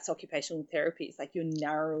 oh, that's occupational therapy, it's like you're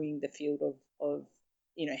narrowing the field of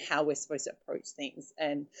how we're supposed to approach things.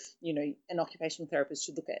 And, an occupational therapist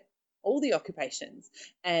should look at all the occupations.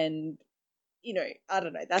 And I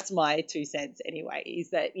don't know, that's my 2 cents anyway,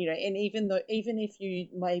 is that, and even if you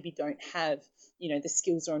maybe don't have, the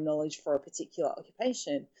skills or knowledge for a particular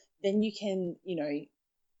occupation, then you can,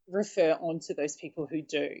 refer on to those people who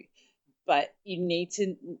do. But you need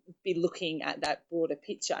to be looking at that broader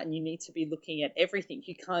picture, and you need to be looking at everything.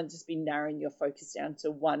 You can't just be narrowing your focus down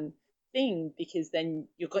to one thing, because then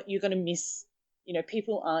you're going to miss,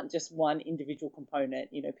 people aren't just one individual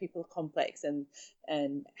component. People are complex,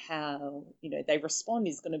 and how, they respond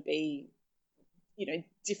is going to be,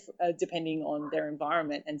 depending on their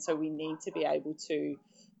environment. And so we need to be able to,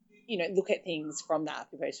 look at things from that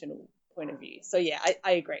occupational point of view. So yeah,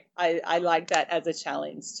 I agree. I like that as a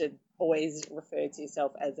challenge, to always refer to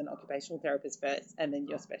yourself as an occupational therapist first, and then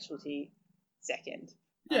your specialty second.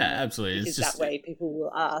 Yeah, absolutely. Because that way people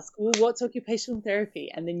will ask, well, what's occupational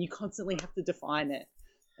therapy? And then you constantly have to define it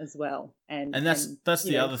as well. And that's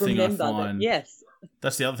the other thing I find. Yes.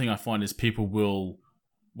 That's the other thing I find is people will,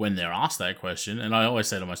 when they're asked that question, and I always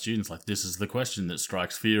say to my students, like, this is the question that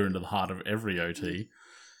strikes fear into the heart of every OT.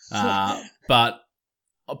 But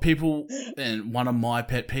people, and one of my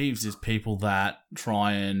pet peeves is people that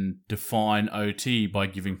try and define OT by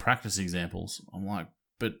giving practice examples. I'm like,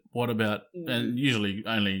 but what about, and usually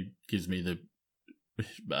only gives me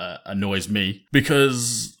annoys me,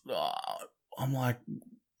 because I'm like,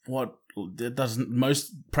 what,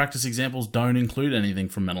 most practice examples don't include anything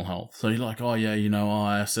from mental health. So you're like, oh yeah,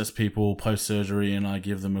 I assess people post-surgery and I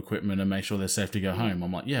give them equipment and make sure they're safe to go home.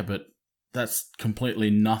 I'm like, yeah, but that's completely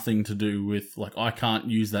nothing to do with, like, I can't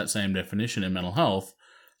use that same definition in mental health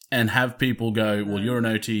and have people go, well, you're an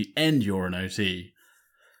OT and you're an OT.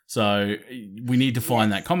 So we need to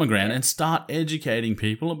find that common ground and start educating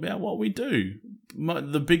people about what we do.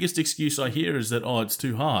 The biggest excuse I hear is that, it's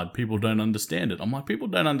too hard. People don't understand it. I'm like, people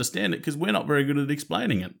don't understand it because we're not very good at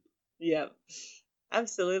explaining it. Yeah,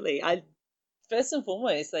 absolutely. First and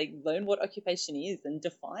foremost, like, learn what occupation is and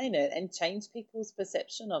define it and change people's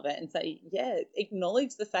perception of it, and say,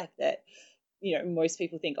 acknowledge the fact that, most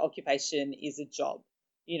people think occupation is a job,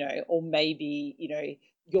 or maybe,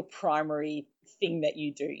 your primary thing that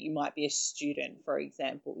you do. You might be a student, for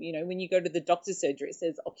example. When you go to the doctor's surgery, it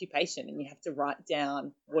says occupation, and you have to write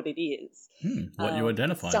down what it is. What you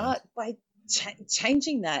identify. Start by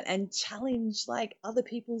changing that and challenge, like, other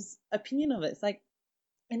people's opinion of it. It's like,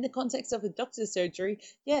 in the context of a doctor's surgery,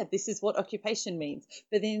 this is what occupation means.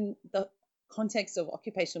 But in the context of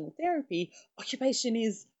occupational therapy, occupation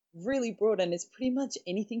is really broad, and it's pretty much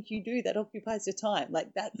anything you do that occupies your time.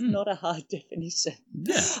 Like, that's not a hard definition.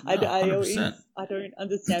 Yeah, no, I don't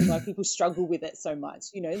understand why people struggle with it so much.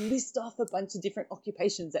 List off a bunch of different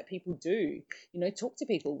occupations that people do. Talk to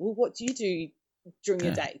people. Well, what do you do during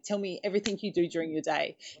your day? Tell me everything you do during your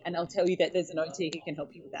day, and I'll tell you that there's an OT who can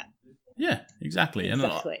help you with that. Yeah, exactly.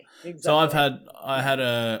 Exactly. So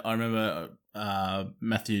I remember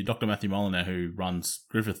Dr. Matthew Molyneux, who runs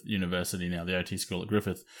Griffith University now, the OT school at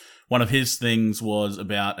Griffith. One of his things was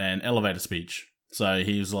about an elevator speech. So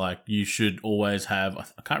he was like, you should always have,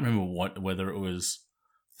 I can't remember whether it was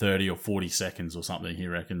 30 or 40 seconds or something. He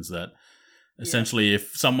reckons that essentially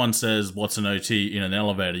if someone says, what's an OT in an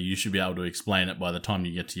elevator, you should be able to explain it by the time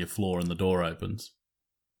you get to your floor and the door opens.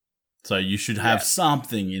 So you should have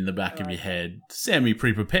something in the back of your head,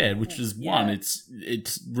 semi-pre-prepared, which is one,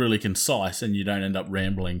 it's really concise and you don't end up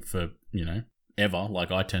rambling for, ever,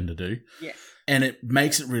 like I tend to do. Yes. And it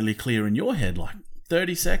makes it really clear in your head, like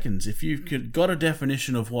 30 seconds. If you've got a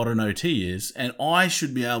definition of what an OT is, and I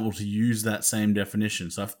should be able to use that same definition.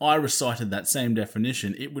 So if I recited that same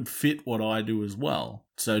definition, it would fit what I do as well.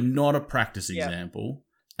 So not a practice example.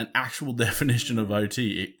 An actual definition of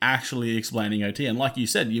OT, actually explaining OT. And like you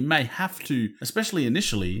said, you may have to, especially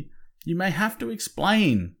initially, you may have to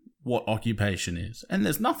explain what occupation is. And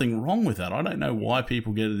there's nothing wrong with that. I don't know why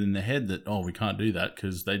people get it in their head that, we can't do that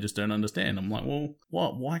because they just don't understand. I'm like, well,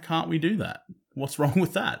 what? Why can't we do that? What's wrong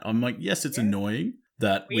with that? I'm like, yes, it's annoying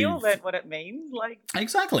that we all learned what it means. Like,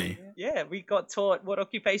 exactly. Yeah, we got taught what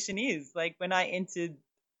occupation is. Like, when I entered,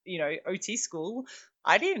 OT school,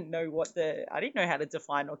 I didn't know how to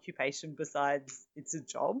define occupation besides it's a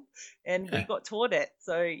job, and we got taught it.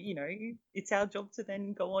 So, it's our job to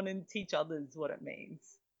then go on and teach others what it means.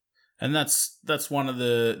 And that's one of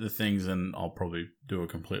the things, and I'll probably do a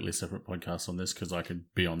completely separate podcast on this because I could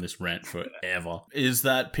be on this rant forever, is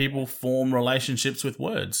that people form relationships with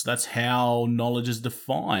words. That's how knowledge is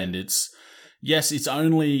defined. It's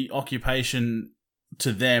only occupation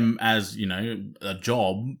to them as, a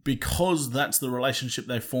job because that's the relationship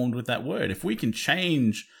they formed with that word. If we can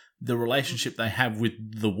change the relationship they have with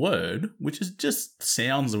the word, which is just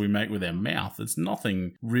sounds that we make with our mouth. It's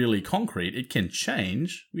nothing really concrete. It can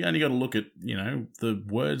change. We only got to look at, the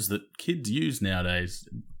words that kids use nowadays.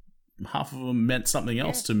 Half of them meant something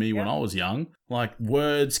else to me when I was young. Like,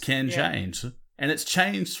 words can change. And it's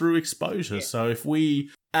changed through exposure. Yeah. So if we,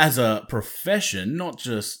 as a profession, not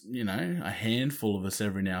just, a handful of us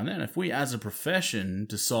every now and then, if we as a profession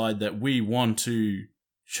decide that we want to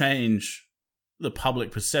change the public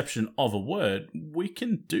perception of a word, we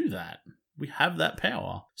can do that. We have that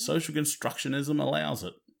power. Social constructionism allows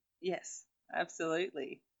it. Yes,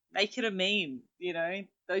 absolutely. Make it a meme,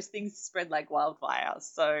 those things spread like wildfire.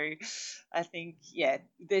 So I think,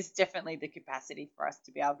 there's definitely the capacity for us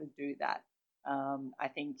to be able to do that. I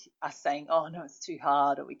think us saying, oh, no, it's too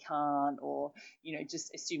hard, or we can't, or,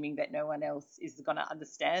 just assuming that no one else is going to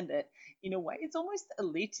understand it, in a way, it's almost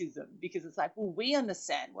elitism, because it's like, well, we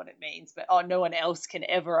understand what it means, but, no one else can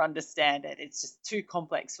ever understand it. It's just too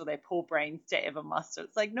complex for their poor brains to ever muster.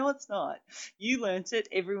 It's like, no, it's not. You learnt it.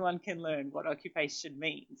 Everyone can learn what occupation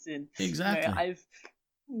means. And, exactly. I've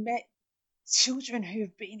met children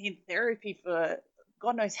who've been in therapy for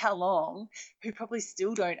God knows how long, who probably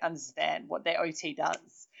still don't understand what their OT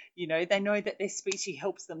does. They know that their speechy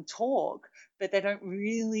helps them talk, but they don't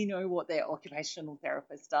really know what their occupational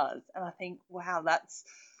therapist does. And I think, wow, that's,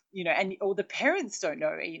 and all the parents don't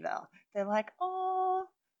know either. They're like, oh,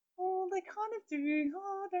 they kind of do.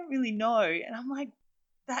 Oh, I don't really know. And I'm like,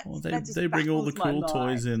 they bring all the cool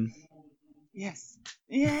toys in. Yes.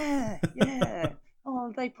 Yeah.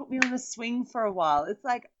 Oh, they put me on a swing for a while. It's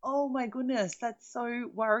like, oh my goodness, that's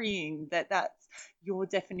so worrying that that's your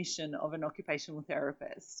definition of an occupational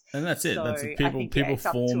therapist. And that's it. So That's it. People it's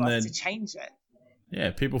up form to their us to change it.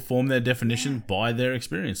 Yeah, people form their definition by their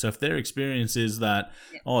experience. So if their experience is that,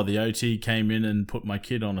 the OT came in and put my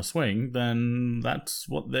kid on a swing, then that's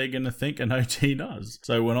what they're going to think an OT does.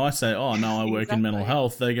 So when I say, oh, no, I work in mental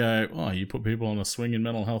health, they go, oh, you put people on a swing in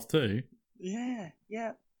mental health too? Yeah.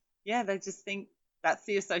 They just think that's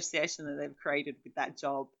the association that they've created with that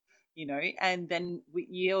job, and then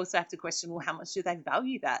you also have to question, well, how much do they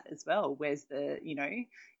value that as well? Where's the,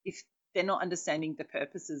 if they're not understanding the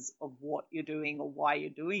purposes of what you're doing or why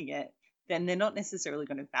you're doing it, then they're not necessarily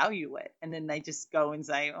going to value it. And then they just go and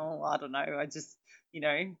say, oh, I don't know, I just,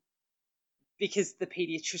 because the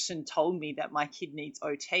pediatrician told me that my kid needs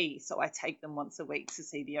OT, so I take them once a week to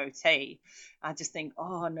see the OT. I just think,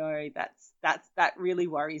 oh no, that really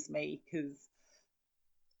worries me, because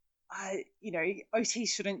OT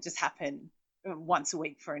shouldn't just happen once a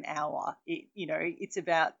week for an hour. It's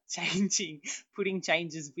about putting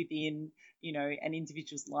changes within, an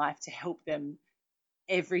individual's life to help them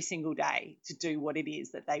every single day to do what it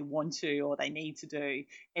is that they want to or they need to do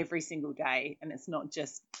every single day. And it's not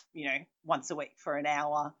just, once a week for an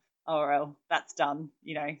hour, or that's done,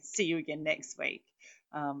 see you again next week.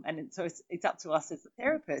 So it's up to us as a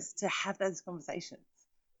therapist to have those conversations.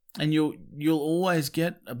 And you'll always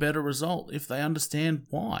get a better result if they understand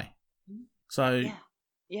why. So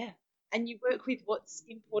yeah, and you work with what's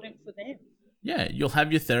important for them. Yeah, you'll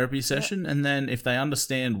have your therapy session, and then if they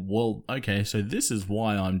understand, well, okay, so this is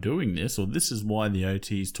why I'm doing this, or this is why the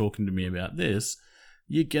OT is talking to me about this,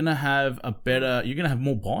 you're gonna have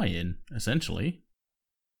more buy-in, essentially.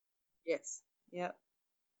 Yes. Yeah.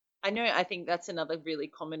 I think that's another really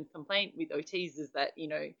common complaint with OTs is that,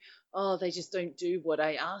 they just don't do what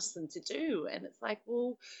I ask them to do. And it's like,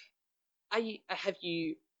 well, have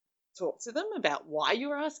you talked to them about why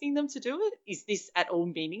you're asking them to do it? Is this at all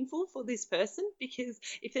meaningful for this person? Because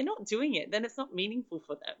if they're not doing it, then it's not meaningful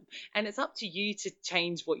for them. And it's up to you to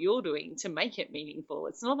change what you're doing to make it meaningful.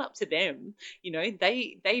 It's not up to them.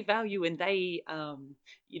 They value and they,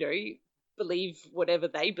 believe whatever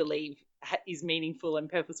they believe is meaningful and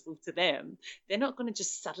purposeful to them. They're not going to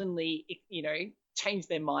just suddenly, change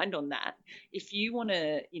their mind on that. If you want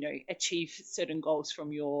to, achieve certain goals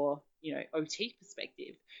from your, OT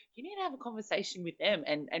perspective, you need to have a conversation with them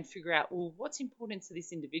and figure out, well, what's important to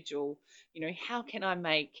this individual? How can I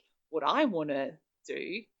make what I want to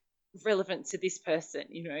do relevant to this person?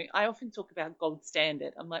 I often talk about gold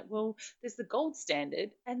standard. I'm like, well, there's the gold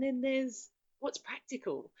standard, and then there's what's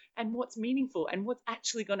practical and what's meaningful and what's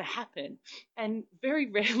actually going to happen. And very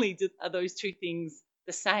rarely are those two things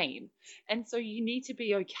the same. And so you need to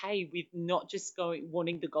be okay with not just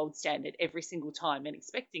wanting the gold standard every single time and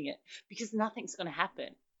expecting it, because nothing's going to happen.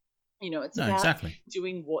 It's about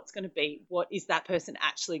doing what's going to be, what is that person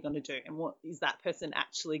actually going to do, and what is that person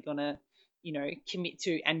actually going to, commit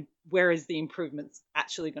to, and where is the improvements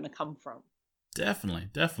actually going to come from? Definitely.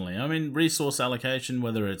 I mean, resource allocation,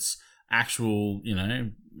 whether it's actual,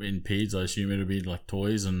 in peds, I assume it'll be like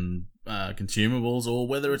toys and consumables, or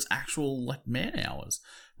whether it's actual like man hours.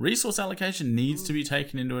 Resource allocation needs to be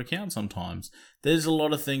taken into account sometimes. There's a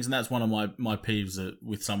lot of things, and that's one of my peeves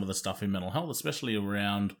with some of the stuff in mental health, especially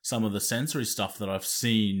around some of the sensory stuff that I've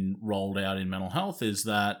seen rolled out in mental health, is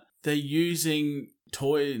that they're using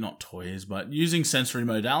using sensory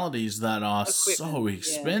modalities that are so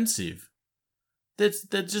expensive.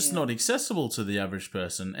 They're just not accessible to the average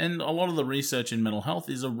person. And a lot of the research in mental health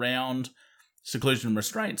is around seclusion and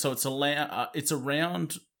restraint. So it's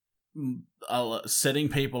around setting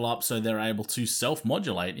people up so they're able to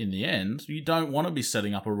self-modulate in the end. You don't want to be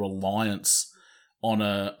setting up a reliance on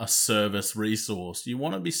a service resource. You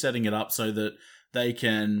want to be setting it up so that they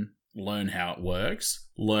can learn how it works,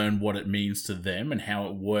 learn what it means to them and how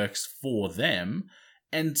it works for them,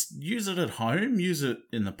 and use it at home, use it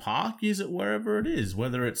in the park, use it wherever it is,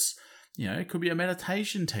 whether it's, it could be a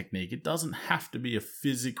meditation technique. It doesn't have to be a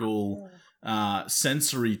physical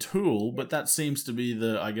sensory tool, but that seems to be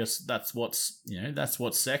that's what's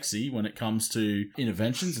sexy when it comes to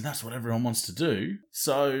interventions, and that's what everyone wants to do.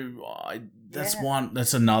 So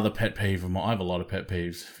that's another pet peeve of mine. I have a lot of pet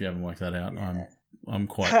peeves, if you haven't worked that out. I'm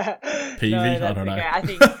quite peevy. I don't know. Okay. I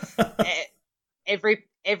think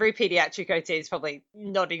every pediatric OT is probably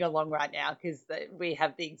nodding along right now, because we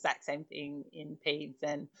have the exact same thing in peds.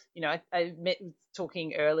 And I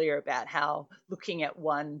talking earlier about how looking at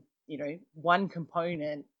one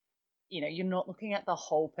component, you're not looking at the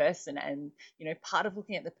whole person. And part of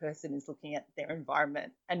looking at the person is looking at their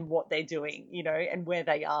environment and what they're doing, and where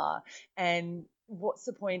they are. And what's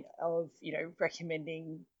the point of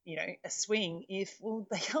recommending a swing if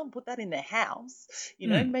they can't put that in their house?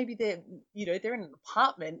 Maybe they're they're in an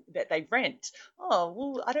apartment that they rent.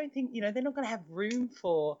 I don't think they're not going to have room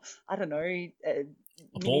for, I don't know,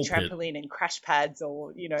 mini trampoline and crash pads,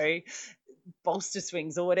 or bolster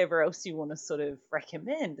swings, or whatever else you want to sort of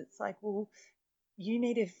recommend. It's like, well, you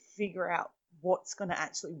need to figure out what's going to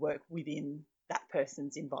actually work within that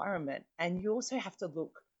person's environment. And you also have to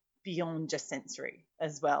look beyond just sensory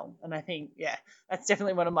as well. And I think, that's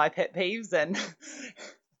definitely one of my pet peeves. And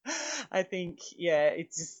I think,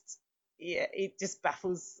 it just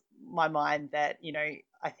baffles my mind that,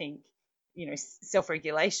 I think,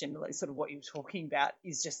 self-regulation, like sort of what you're talking about,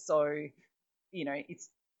 is just so, it's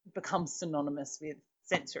becomes synonymous with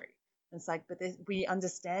sensory. And it's like, but we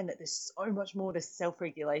understand that there's so much more to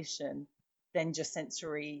self-regulation than just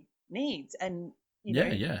sensory needs. And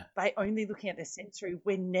by only looking at the sensory,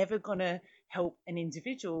 we're never going to help an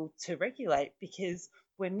individual to regulate, because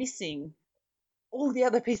we're missing all the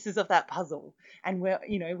other pieces of that puzzle, and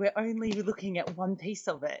we're only looking at one piece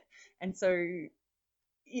of it. And so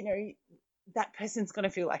that person's going to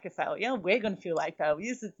feel like a failure. We're going to feel like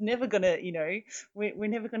failures. It's never going to, we're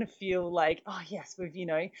never going to feel like, oh yes, we've,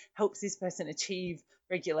 helps this person achieve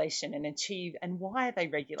regulation and why are they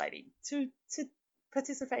regulating? To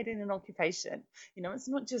participate in an occupation. It's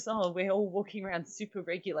not just, we're all walking around super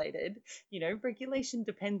regulated. Regulation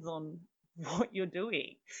depends on what you're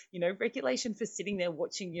doing. Regulation for sitting there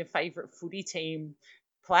watching your favorite footy team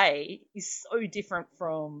play is so different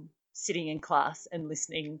from sitting in class and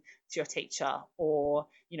listening to your teacher, or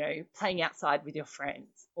playing outside with your friends,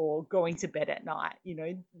 or going to bed at night.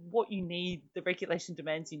 What you need, the regulation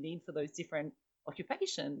demands you need for those different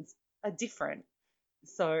occupations are different.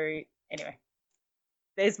 So anyway,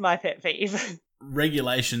 there's my pet peeve.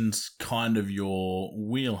 Regulation's kind of your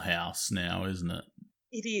wheelhouse now, isn't it?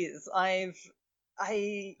 It is. I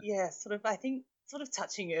think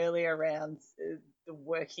touching earlier around the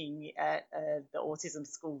working at the autism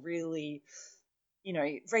school, really,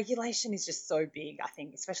 regulation is just so big, I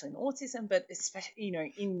think, especially in autism, but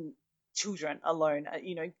especially, in children alone,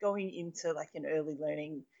 going into like an early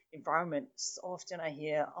learning environment. So often I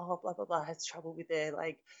hear, blah, blah, blah, has trouble with their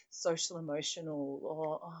like social, emotional,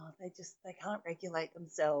 or they can't regulate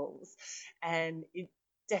themselves. And it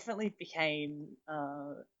definitely became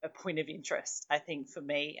a point of interest, I think, for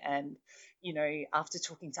me. And, after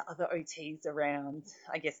talking to other OTs around,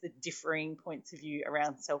 I guess, the differing points of view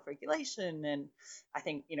around self-regulation, and I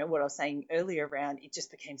think, what I was saying earlier around, it just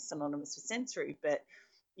became synonymous with sensory. But,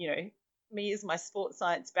 me as my sports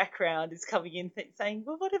science background is coming in saying,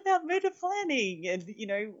 well, what about motor planning? And,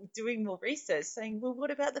 doing more research saying, well, what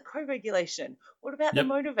about the co-regulation? What about the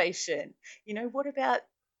motivation? What about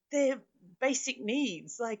their basic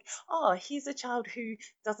needs? Like, here's a child who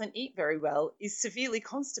doesn't eat very well, is severely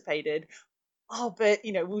constipated. But,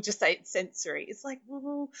 we'll just say it's sensory. It's like,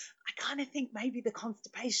 well, I kind of think maybe the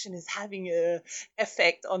constipation is having a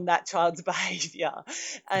effect on that child's behavior.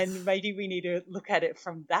 And maybe we need to look at it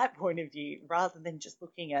from that point of view rather than just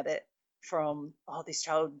looking at it from, oh, this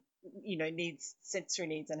child, needs sensory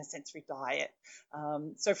needs and a sensory diet.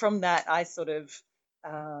 So from that, I sort of,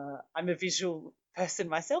 I'm a visual person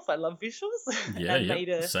myself. I love visuals. Yeah, and yep, made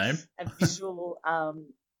a, same. a visual,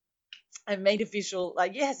 I made a visual,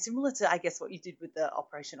 like, yeah, similar to, I guess, what you did with the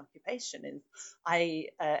Operation Occupation. Is I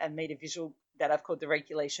made a visual that I've called the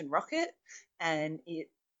Regulation Rocket, and it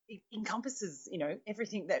encompasses,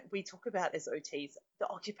 everything that we talk about as OTs: the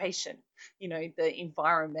occupation, the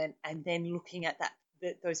environment, and then looking at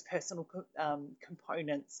those personal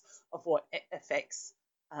components of what affects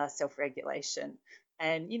self-regulation.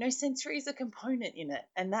 And sensory is a component in it,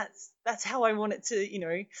 and that's how I want it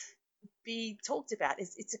to, be talked about.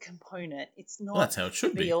 Is It's a component. It's Well, not that's how it the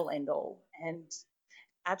should be be. all end all. And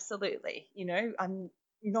absolutely, I'm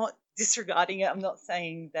not disregarding it. I'm not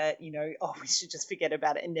saying that, oh, we should just forget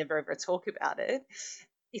about it and never ever talk about it.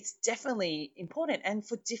 It's definitely important, and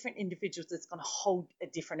for different individuals it's going to hold a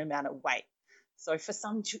different amount of weight. So for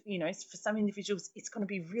some, for some individuals it's going to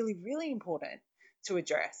be really, really important to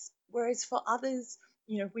address, whereas for others,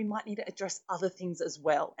 we might need to address other things as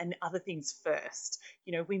well, and other things first.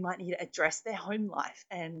 We might need to address their home life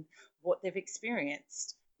and what they've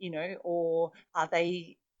experienced, or are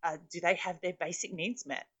they do they have their basic needs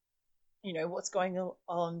met? What's going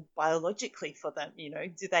on biologically for them?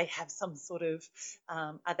 Do they have some sort of,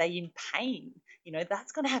 are they in pain?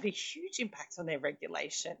 That's going to have a huge impact on their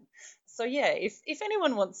regulation. So yeah, if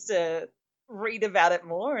anyone wants to read about it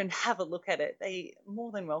more and have a look at it, they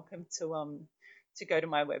more than welcome to go to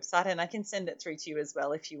my website, and I can send it through to you as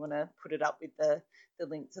well if you want to put it up with the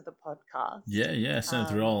link to the podcast. Yeah, yeah, send it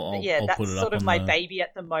through. But I'll yeah, I'll put that's it sort up of on my the. baby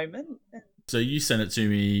at the moment. So you sent it to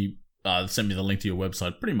me. Sent me the link to your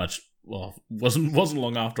website. Pretty much. Well, wasn't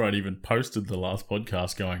long after I'd even posted the last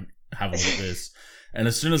podcast. Going, have a look at this, and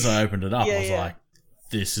as soon as I opened it up, I was Yeah. like,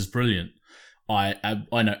 "This is brilliant." I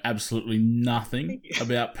know absolutely nothing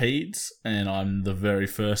about peds, and I'm the very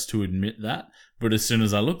first to admit that. But as soon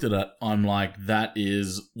as I looked at it, I'm like, that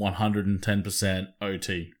is 110%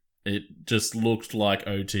 OT. It just looked like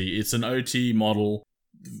OT. It's an OT model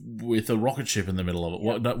with a rocket ship in the middle of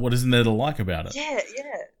it. Yeah. What isn't there to like about it? Yeah.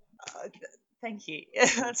 Thank you.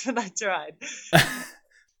 That's what I tried.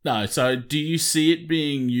 No, so do you see it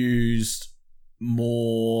being used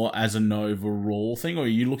more as an overall thing, or are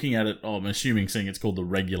you looking at it, I'm assuming, seeing it's called the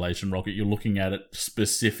regulation rocket, you're looking at it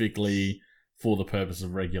specifically for the purpose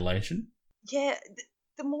of regulation? Yeah.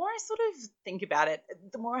 The more I sort of think about it,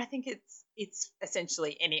 the more I think it's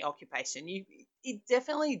essentially any occupation. It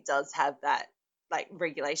definitely does have that, like,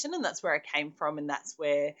 regulation, and that's where I came from, and that's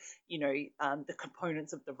where the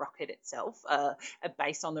components of the rocket itself are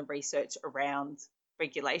based on the research around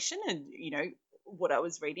regulation, and what I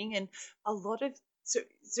was reading. And a lot of,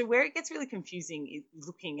 so where it gets really confusing is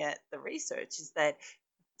looking at the research, is that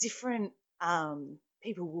different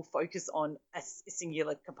people will focus on a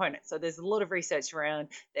singular component. So there's a lot of research around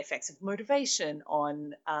the effects of motivation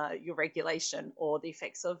on your regulation, or the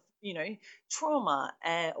effects of trauma,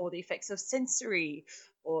 or the effects of sensory,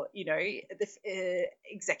 or the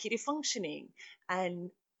executive functioning.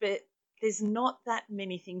 But there's not that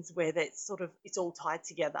many things where it's all tied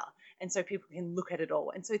together, and so people can look at it all.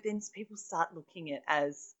 And so then people start looking at it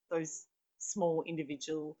as those small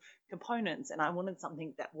individual components, and I wanted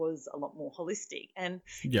something that was a lot more holistic. And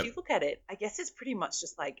if Yep. you look at it, I guess it's pretty much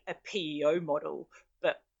just like a PEO model,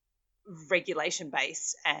 but regulation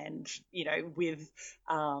based, and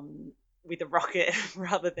with a rocket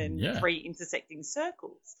rather than Yeah. three intersecting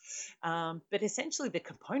circles. But essentially the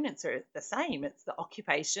components are the same. It's the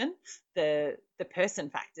occupation, the person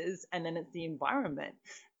factors, and then it's the environment.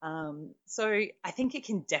 So I think it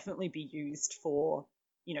can definitely be used for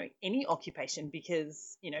any occupation,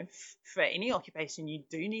 because for any occupation you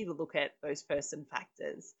do need to look at those person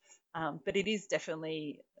factors. But it is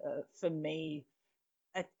definitely, for me,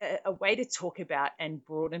 a way to talk about and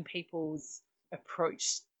broaden people's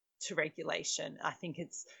approach to regulation. I think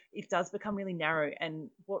it does become really narrow, and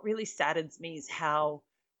what really saddens me is how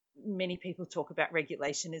many people talk about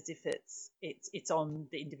regulation as if it's on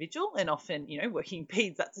the individual, and often working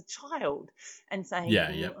peds, that's a child, and saying,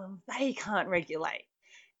 Yeah, well, yep. they can't regulate.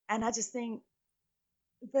 And I just think,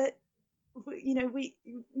 but we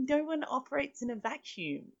no one operates in a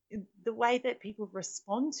vacuum. The way that people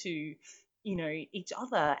respond to each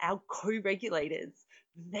other, our co-regulators,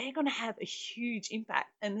 they're going to have a huge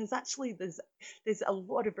impact. And there's a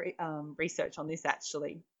lot of research on this,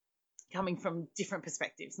 actually, coming from different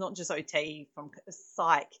perspectives, not just OT, from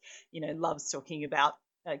psych, loves talking about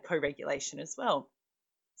co-regulation as well,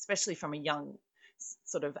 especially from a young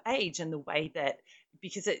sort of age, and the way that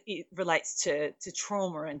because it relates to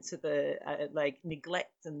trauma and to the like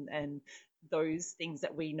neglect and those things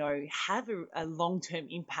that we know have a long-term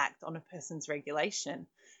impact on a person's regulation.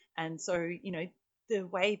 And so, the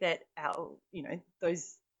way that our,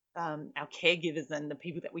 those our caregivers and the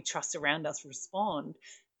people that we trust around us respond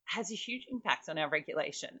has a huge impact on our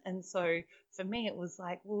regulation. And so for me, it was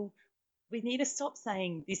like, well, we need to stop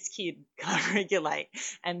saying this kid can't regulate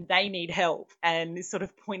and they need help, and sort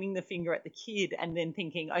of pointing the finger at the kid and then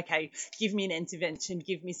thinking, okay, give me an intervention,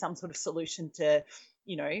 give me some sort of solution to,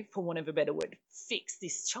 for want of a better word, fix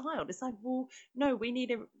this child. It's like, well, no, we need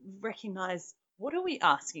to recognize, what are we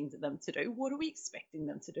asking them to do? What are we expecting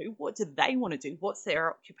them to do? What do they want to do? What's their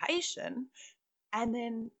occupation? And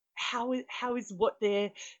then how is what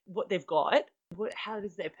they've got, how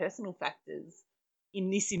does their personal factors in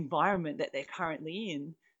this environment that they're currently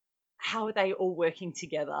in, how are they all working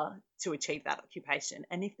together to achieve that occupation?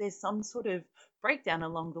 And if there's some sort of breakdown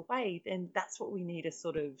along the way, then that's what we need to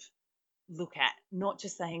sort of look at, not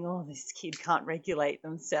just saying, oh, this kid can't regulate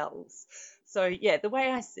themselves. So yeah, the way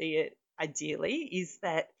I see it ideally is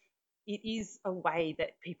that it is a way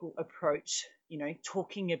that people approach,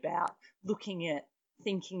 talking about, looking at,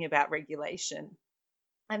 thinking about regulation.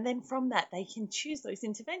 And then from that, they can choose those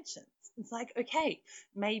interventions. It's like, okay,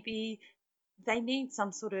 maybe they need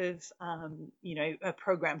some sort of, a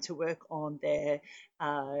program to work on their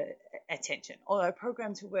attention, or a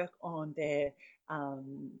program to work on their,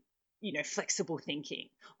 flexible thinking,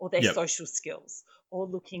 or their social skills, or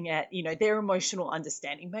looking at, their emotional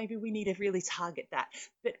understanding. Maybe we need to really target that.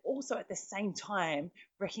 But also at the same time,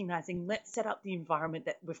 recognizing, let's set up the environment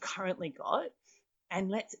that we've currently got, and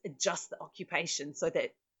let's adjust the occupation so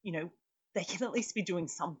that, they can at least be doing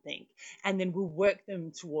something. And then we'll work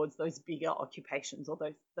them towards those bigger occupations, or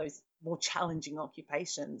those more challenging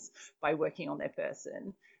occupations, by working on their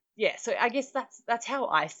person. Yeah, so I guess that's how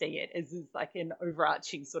I see it, is like an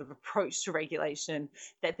overarching sort of approach to regulation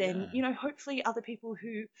that then, hopefully other people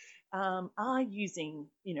who are using,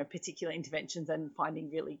 particular interventions and finding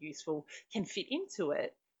really useful can fit into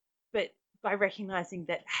it. But by recognizing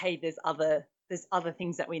that, hey, there's other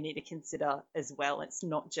things that we need to consider as well. It's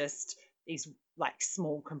not just these like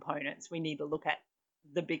small components. We need to look at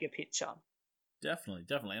the bigger picture. Definitely.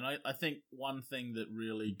 And I think one thing that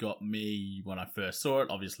really got me when I first saw it,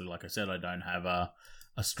 obviously, like I said, I don't have a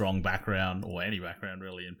strong background, or any background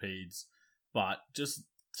really, in peds, but just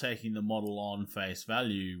taking the model on face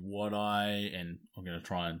value, and I'm going to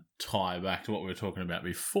try and tie back to what we were talking about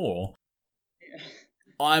before. Yeah.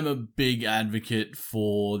 I'm a big advocate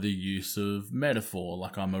for the use of metaphor.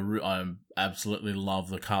 Like I absolutely love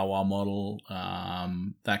the Kawa model,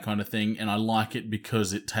 that kind of thing. And I like it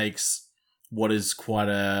because it takes what is quite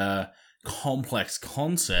a complex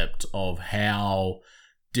concept of how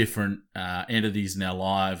different entities in our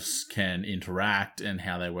lives can interact, and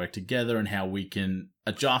how they work together, and how we can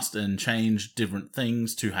adjust and change different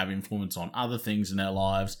things to have influence on other things in our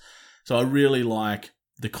lives. So I really like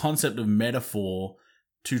the concept of metaphor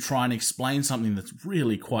to try and explain something that's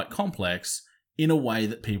really quite complex in a way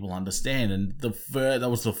that people understand. And that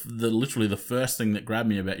was literally the first thing that grabbed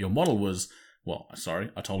me about your model was, well,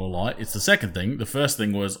 sorry, I told a lie. It's the second thing. The first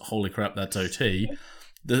thing was, holy crap, that's OT.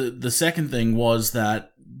 The second thing was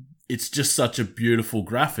that it's just such a beautiful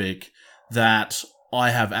graphic that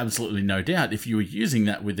I have absolutely no doubt if you were using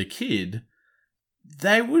that with a kid,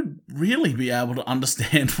 they would really be able to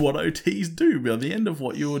understand what OTs do by the end of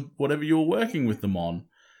whatever you were working with them on.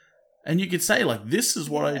 And you could say, like, this is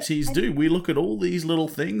what OTs do. We look at all these little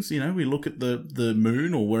things, we look at the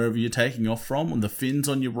moon, or wherever you're taking off from, and the fins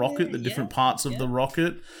on your rocket, the different parts of the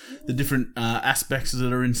rocket, the different aspects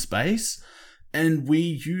that are in space. And we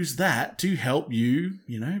use that to help you,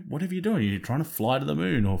 whatever you're doing. You're trying to fly to the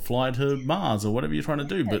moon or fly to Mars or whatever you're trying to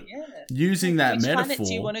do. But using that Which metaphor... Which planet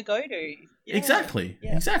do you want to go to? Yeah. Exactly.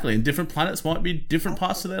 And different planets might be different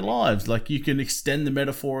parts of their lives. Like, you can extend the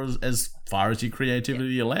metaphor as far as your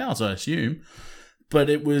creativity allows, I assume. But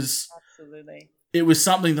it was... Absolutely. It was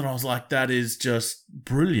something that I was like, that is just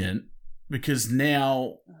brilliant. Because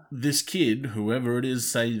now this kid, whoever it is,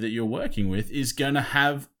 say, that you're working with, is going to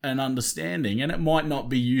have an understanding. And it might not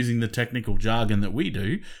be using the technical jargon that we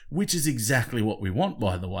do, which is exactly what we want,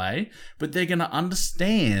 by the way. But they're going to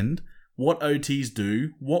understand what OTs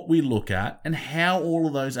do, what we look at, and how all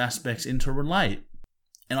of those aspects interrelate.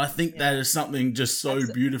 And I think that is something just so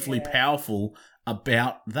beautifully powerful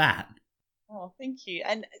about that. Oh, thank you.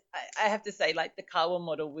 And I have to say, like, the Kawa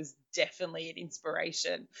model was definitely an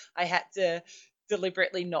inspiration. I had to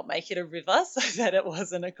deliberately not make it a river so that it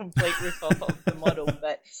wasn't a complete rip-off of the model.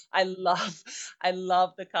 But I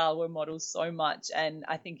love the Carlo model so much, and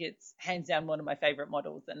I think it's hands down one of my favorite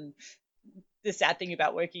models. And the sad thing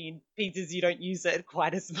about working in peds is you don't use it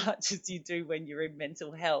quite as much as you do when you're in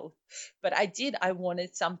mental health. But I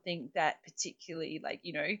wanted something that particularly, like,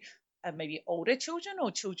 maybe older children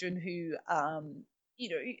or children who,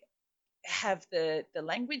 have the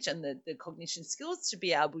language and the cognition skills to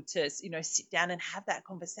be able to, sit down and have that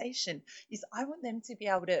conversation. Is I want them to be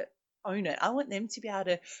able to own it. I want them to be able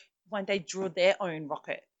to one day draw their own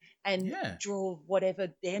rocket and draw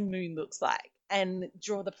whatever their moon looks like and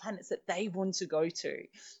draw the planets that they want to go to,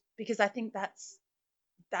 because I think that's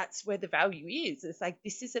where the value is. It's like,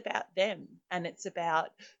 this is about them, and it's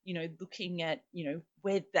about, looking at,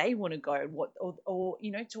 where they want to go and what, or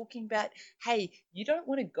talking about, hey, you don't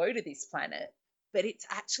want to go to this planet, but it's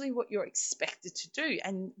actually what you're expected to do.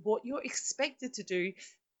 And what you're expected to do,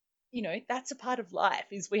 that's a part of life,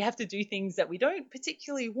 is we have to do things that we don't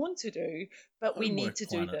particularly want to do, but we need to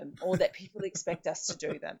do them, or that people expect us to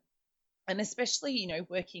do them. And especially,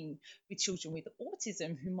 working with children with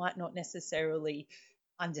autism who might not necessarily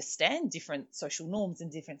understand different social norms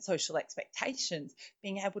and different social expectations,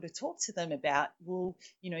 being able to talk to them about, well,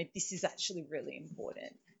 this is actually really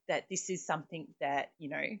important, that this is something that,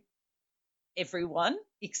 everyone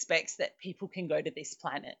expects, that people can go to this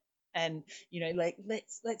planet. And,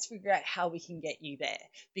 let's figure out how we can get you there,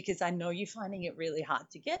 because I know you're finding it really hard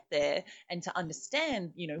to get there and to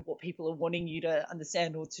understand, what people are wanting you to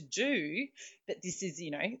understand or to do. But this is,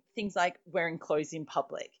 things like wearing clothes in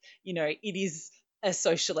public, it is a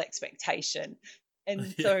social expectation.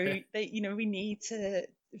 And so they, we need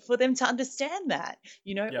for them to understand that,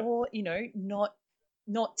 or,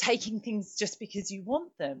 not taking things just because you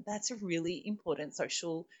want them. That's a really important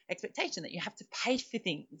social expectation, that you have to pay for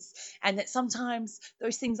things, and that sometimes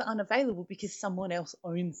those things aren't available because someone else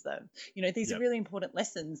owns them. These are really important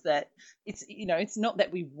lessons, that it's not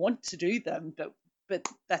that we want to do them, but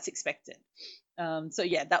that's expected. So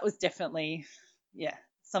that was definitely,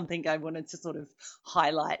 something I wanted to sort of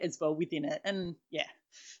highlight as well within it. And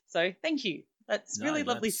so thank you. That's really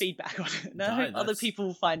lovely feedback on it. I hope other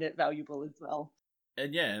people find it valuable as well.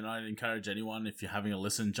 And I'd encourage anyone, if you're having a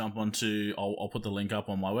listen, jump onto, I'll put the link up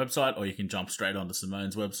on my website, or you can jump straight onto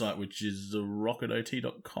Simone's website, which is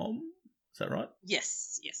rocketot.com. Is that right?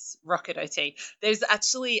 Yes, Rocket OT. There's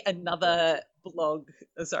actually another blog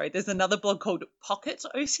called Pocket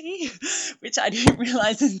OT, which I didn't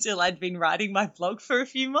realize until I'd been writing my blog for a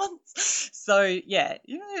few months. So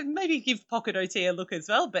maybe give Pocket OT a look as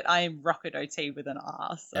well, but I am Rocket OT with an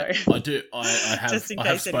R. So I do. I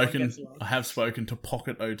have spoken to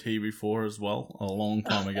Pocket OT before as well, a long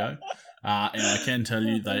time ago, and I can tell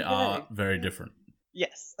you they are very different.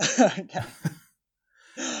 Yes. Okay.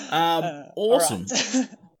 Awesome. Right.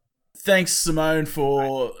 Thanks, Simone,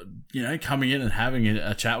 for coming in and having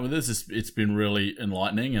a chat with us. It's been really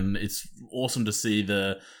enlightening, and it's awesome to see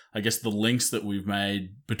the links that we've made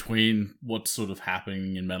between what's sort of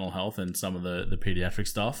happening in mental health and some of the pediatric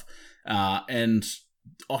stuff, and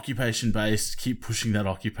occupation-based. Keep pushing that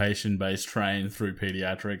occupation-based train through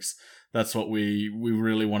pediatrics. That's what we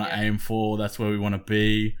really want to aim for. That's where we want to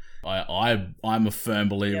be. I'm a firm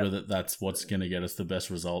believer that that's what's going to get us the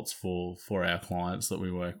best results for our clients that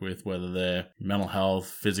we work with, whether they're mental health,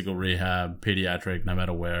 physical rehab, pediatric, no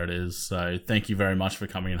matter where it is. So thank you very much for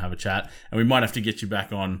coming and have a chat. And we might have to get you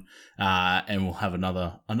back on, and we'll have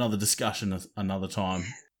another discussion another time.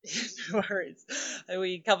 No worries.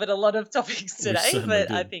 We covered a lot of topics today, but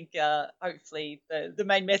did. I think hopefully the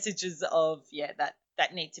main messages of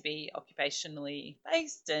that need to be occupationally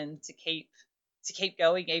based, and to keep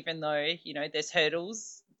going, even though there's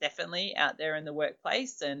hurdles definitely out there in the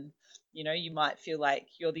workplace, and you might feel like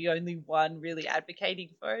you're the only one really advocating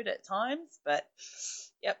for it at times, but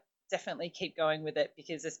definitely keep going with it,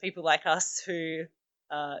 because there's people like us who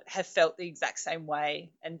have felt the exact same way,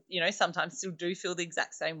 and sometimes still do feel the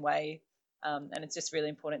exact same way, and it's just really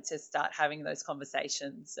important to start having those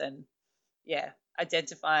conversations, and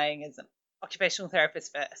identifying as an occupational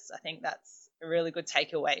therapist first. I think that's a really good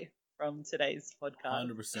takeaway from today's podcast.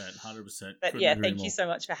 100%. But thank you so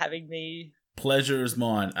much for having me. Pleasure is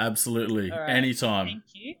mine. Absolutely. Right. Anytime. Thank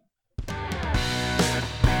you.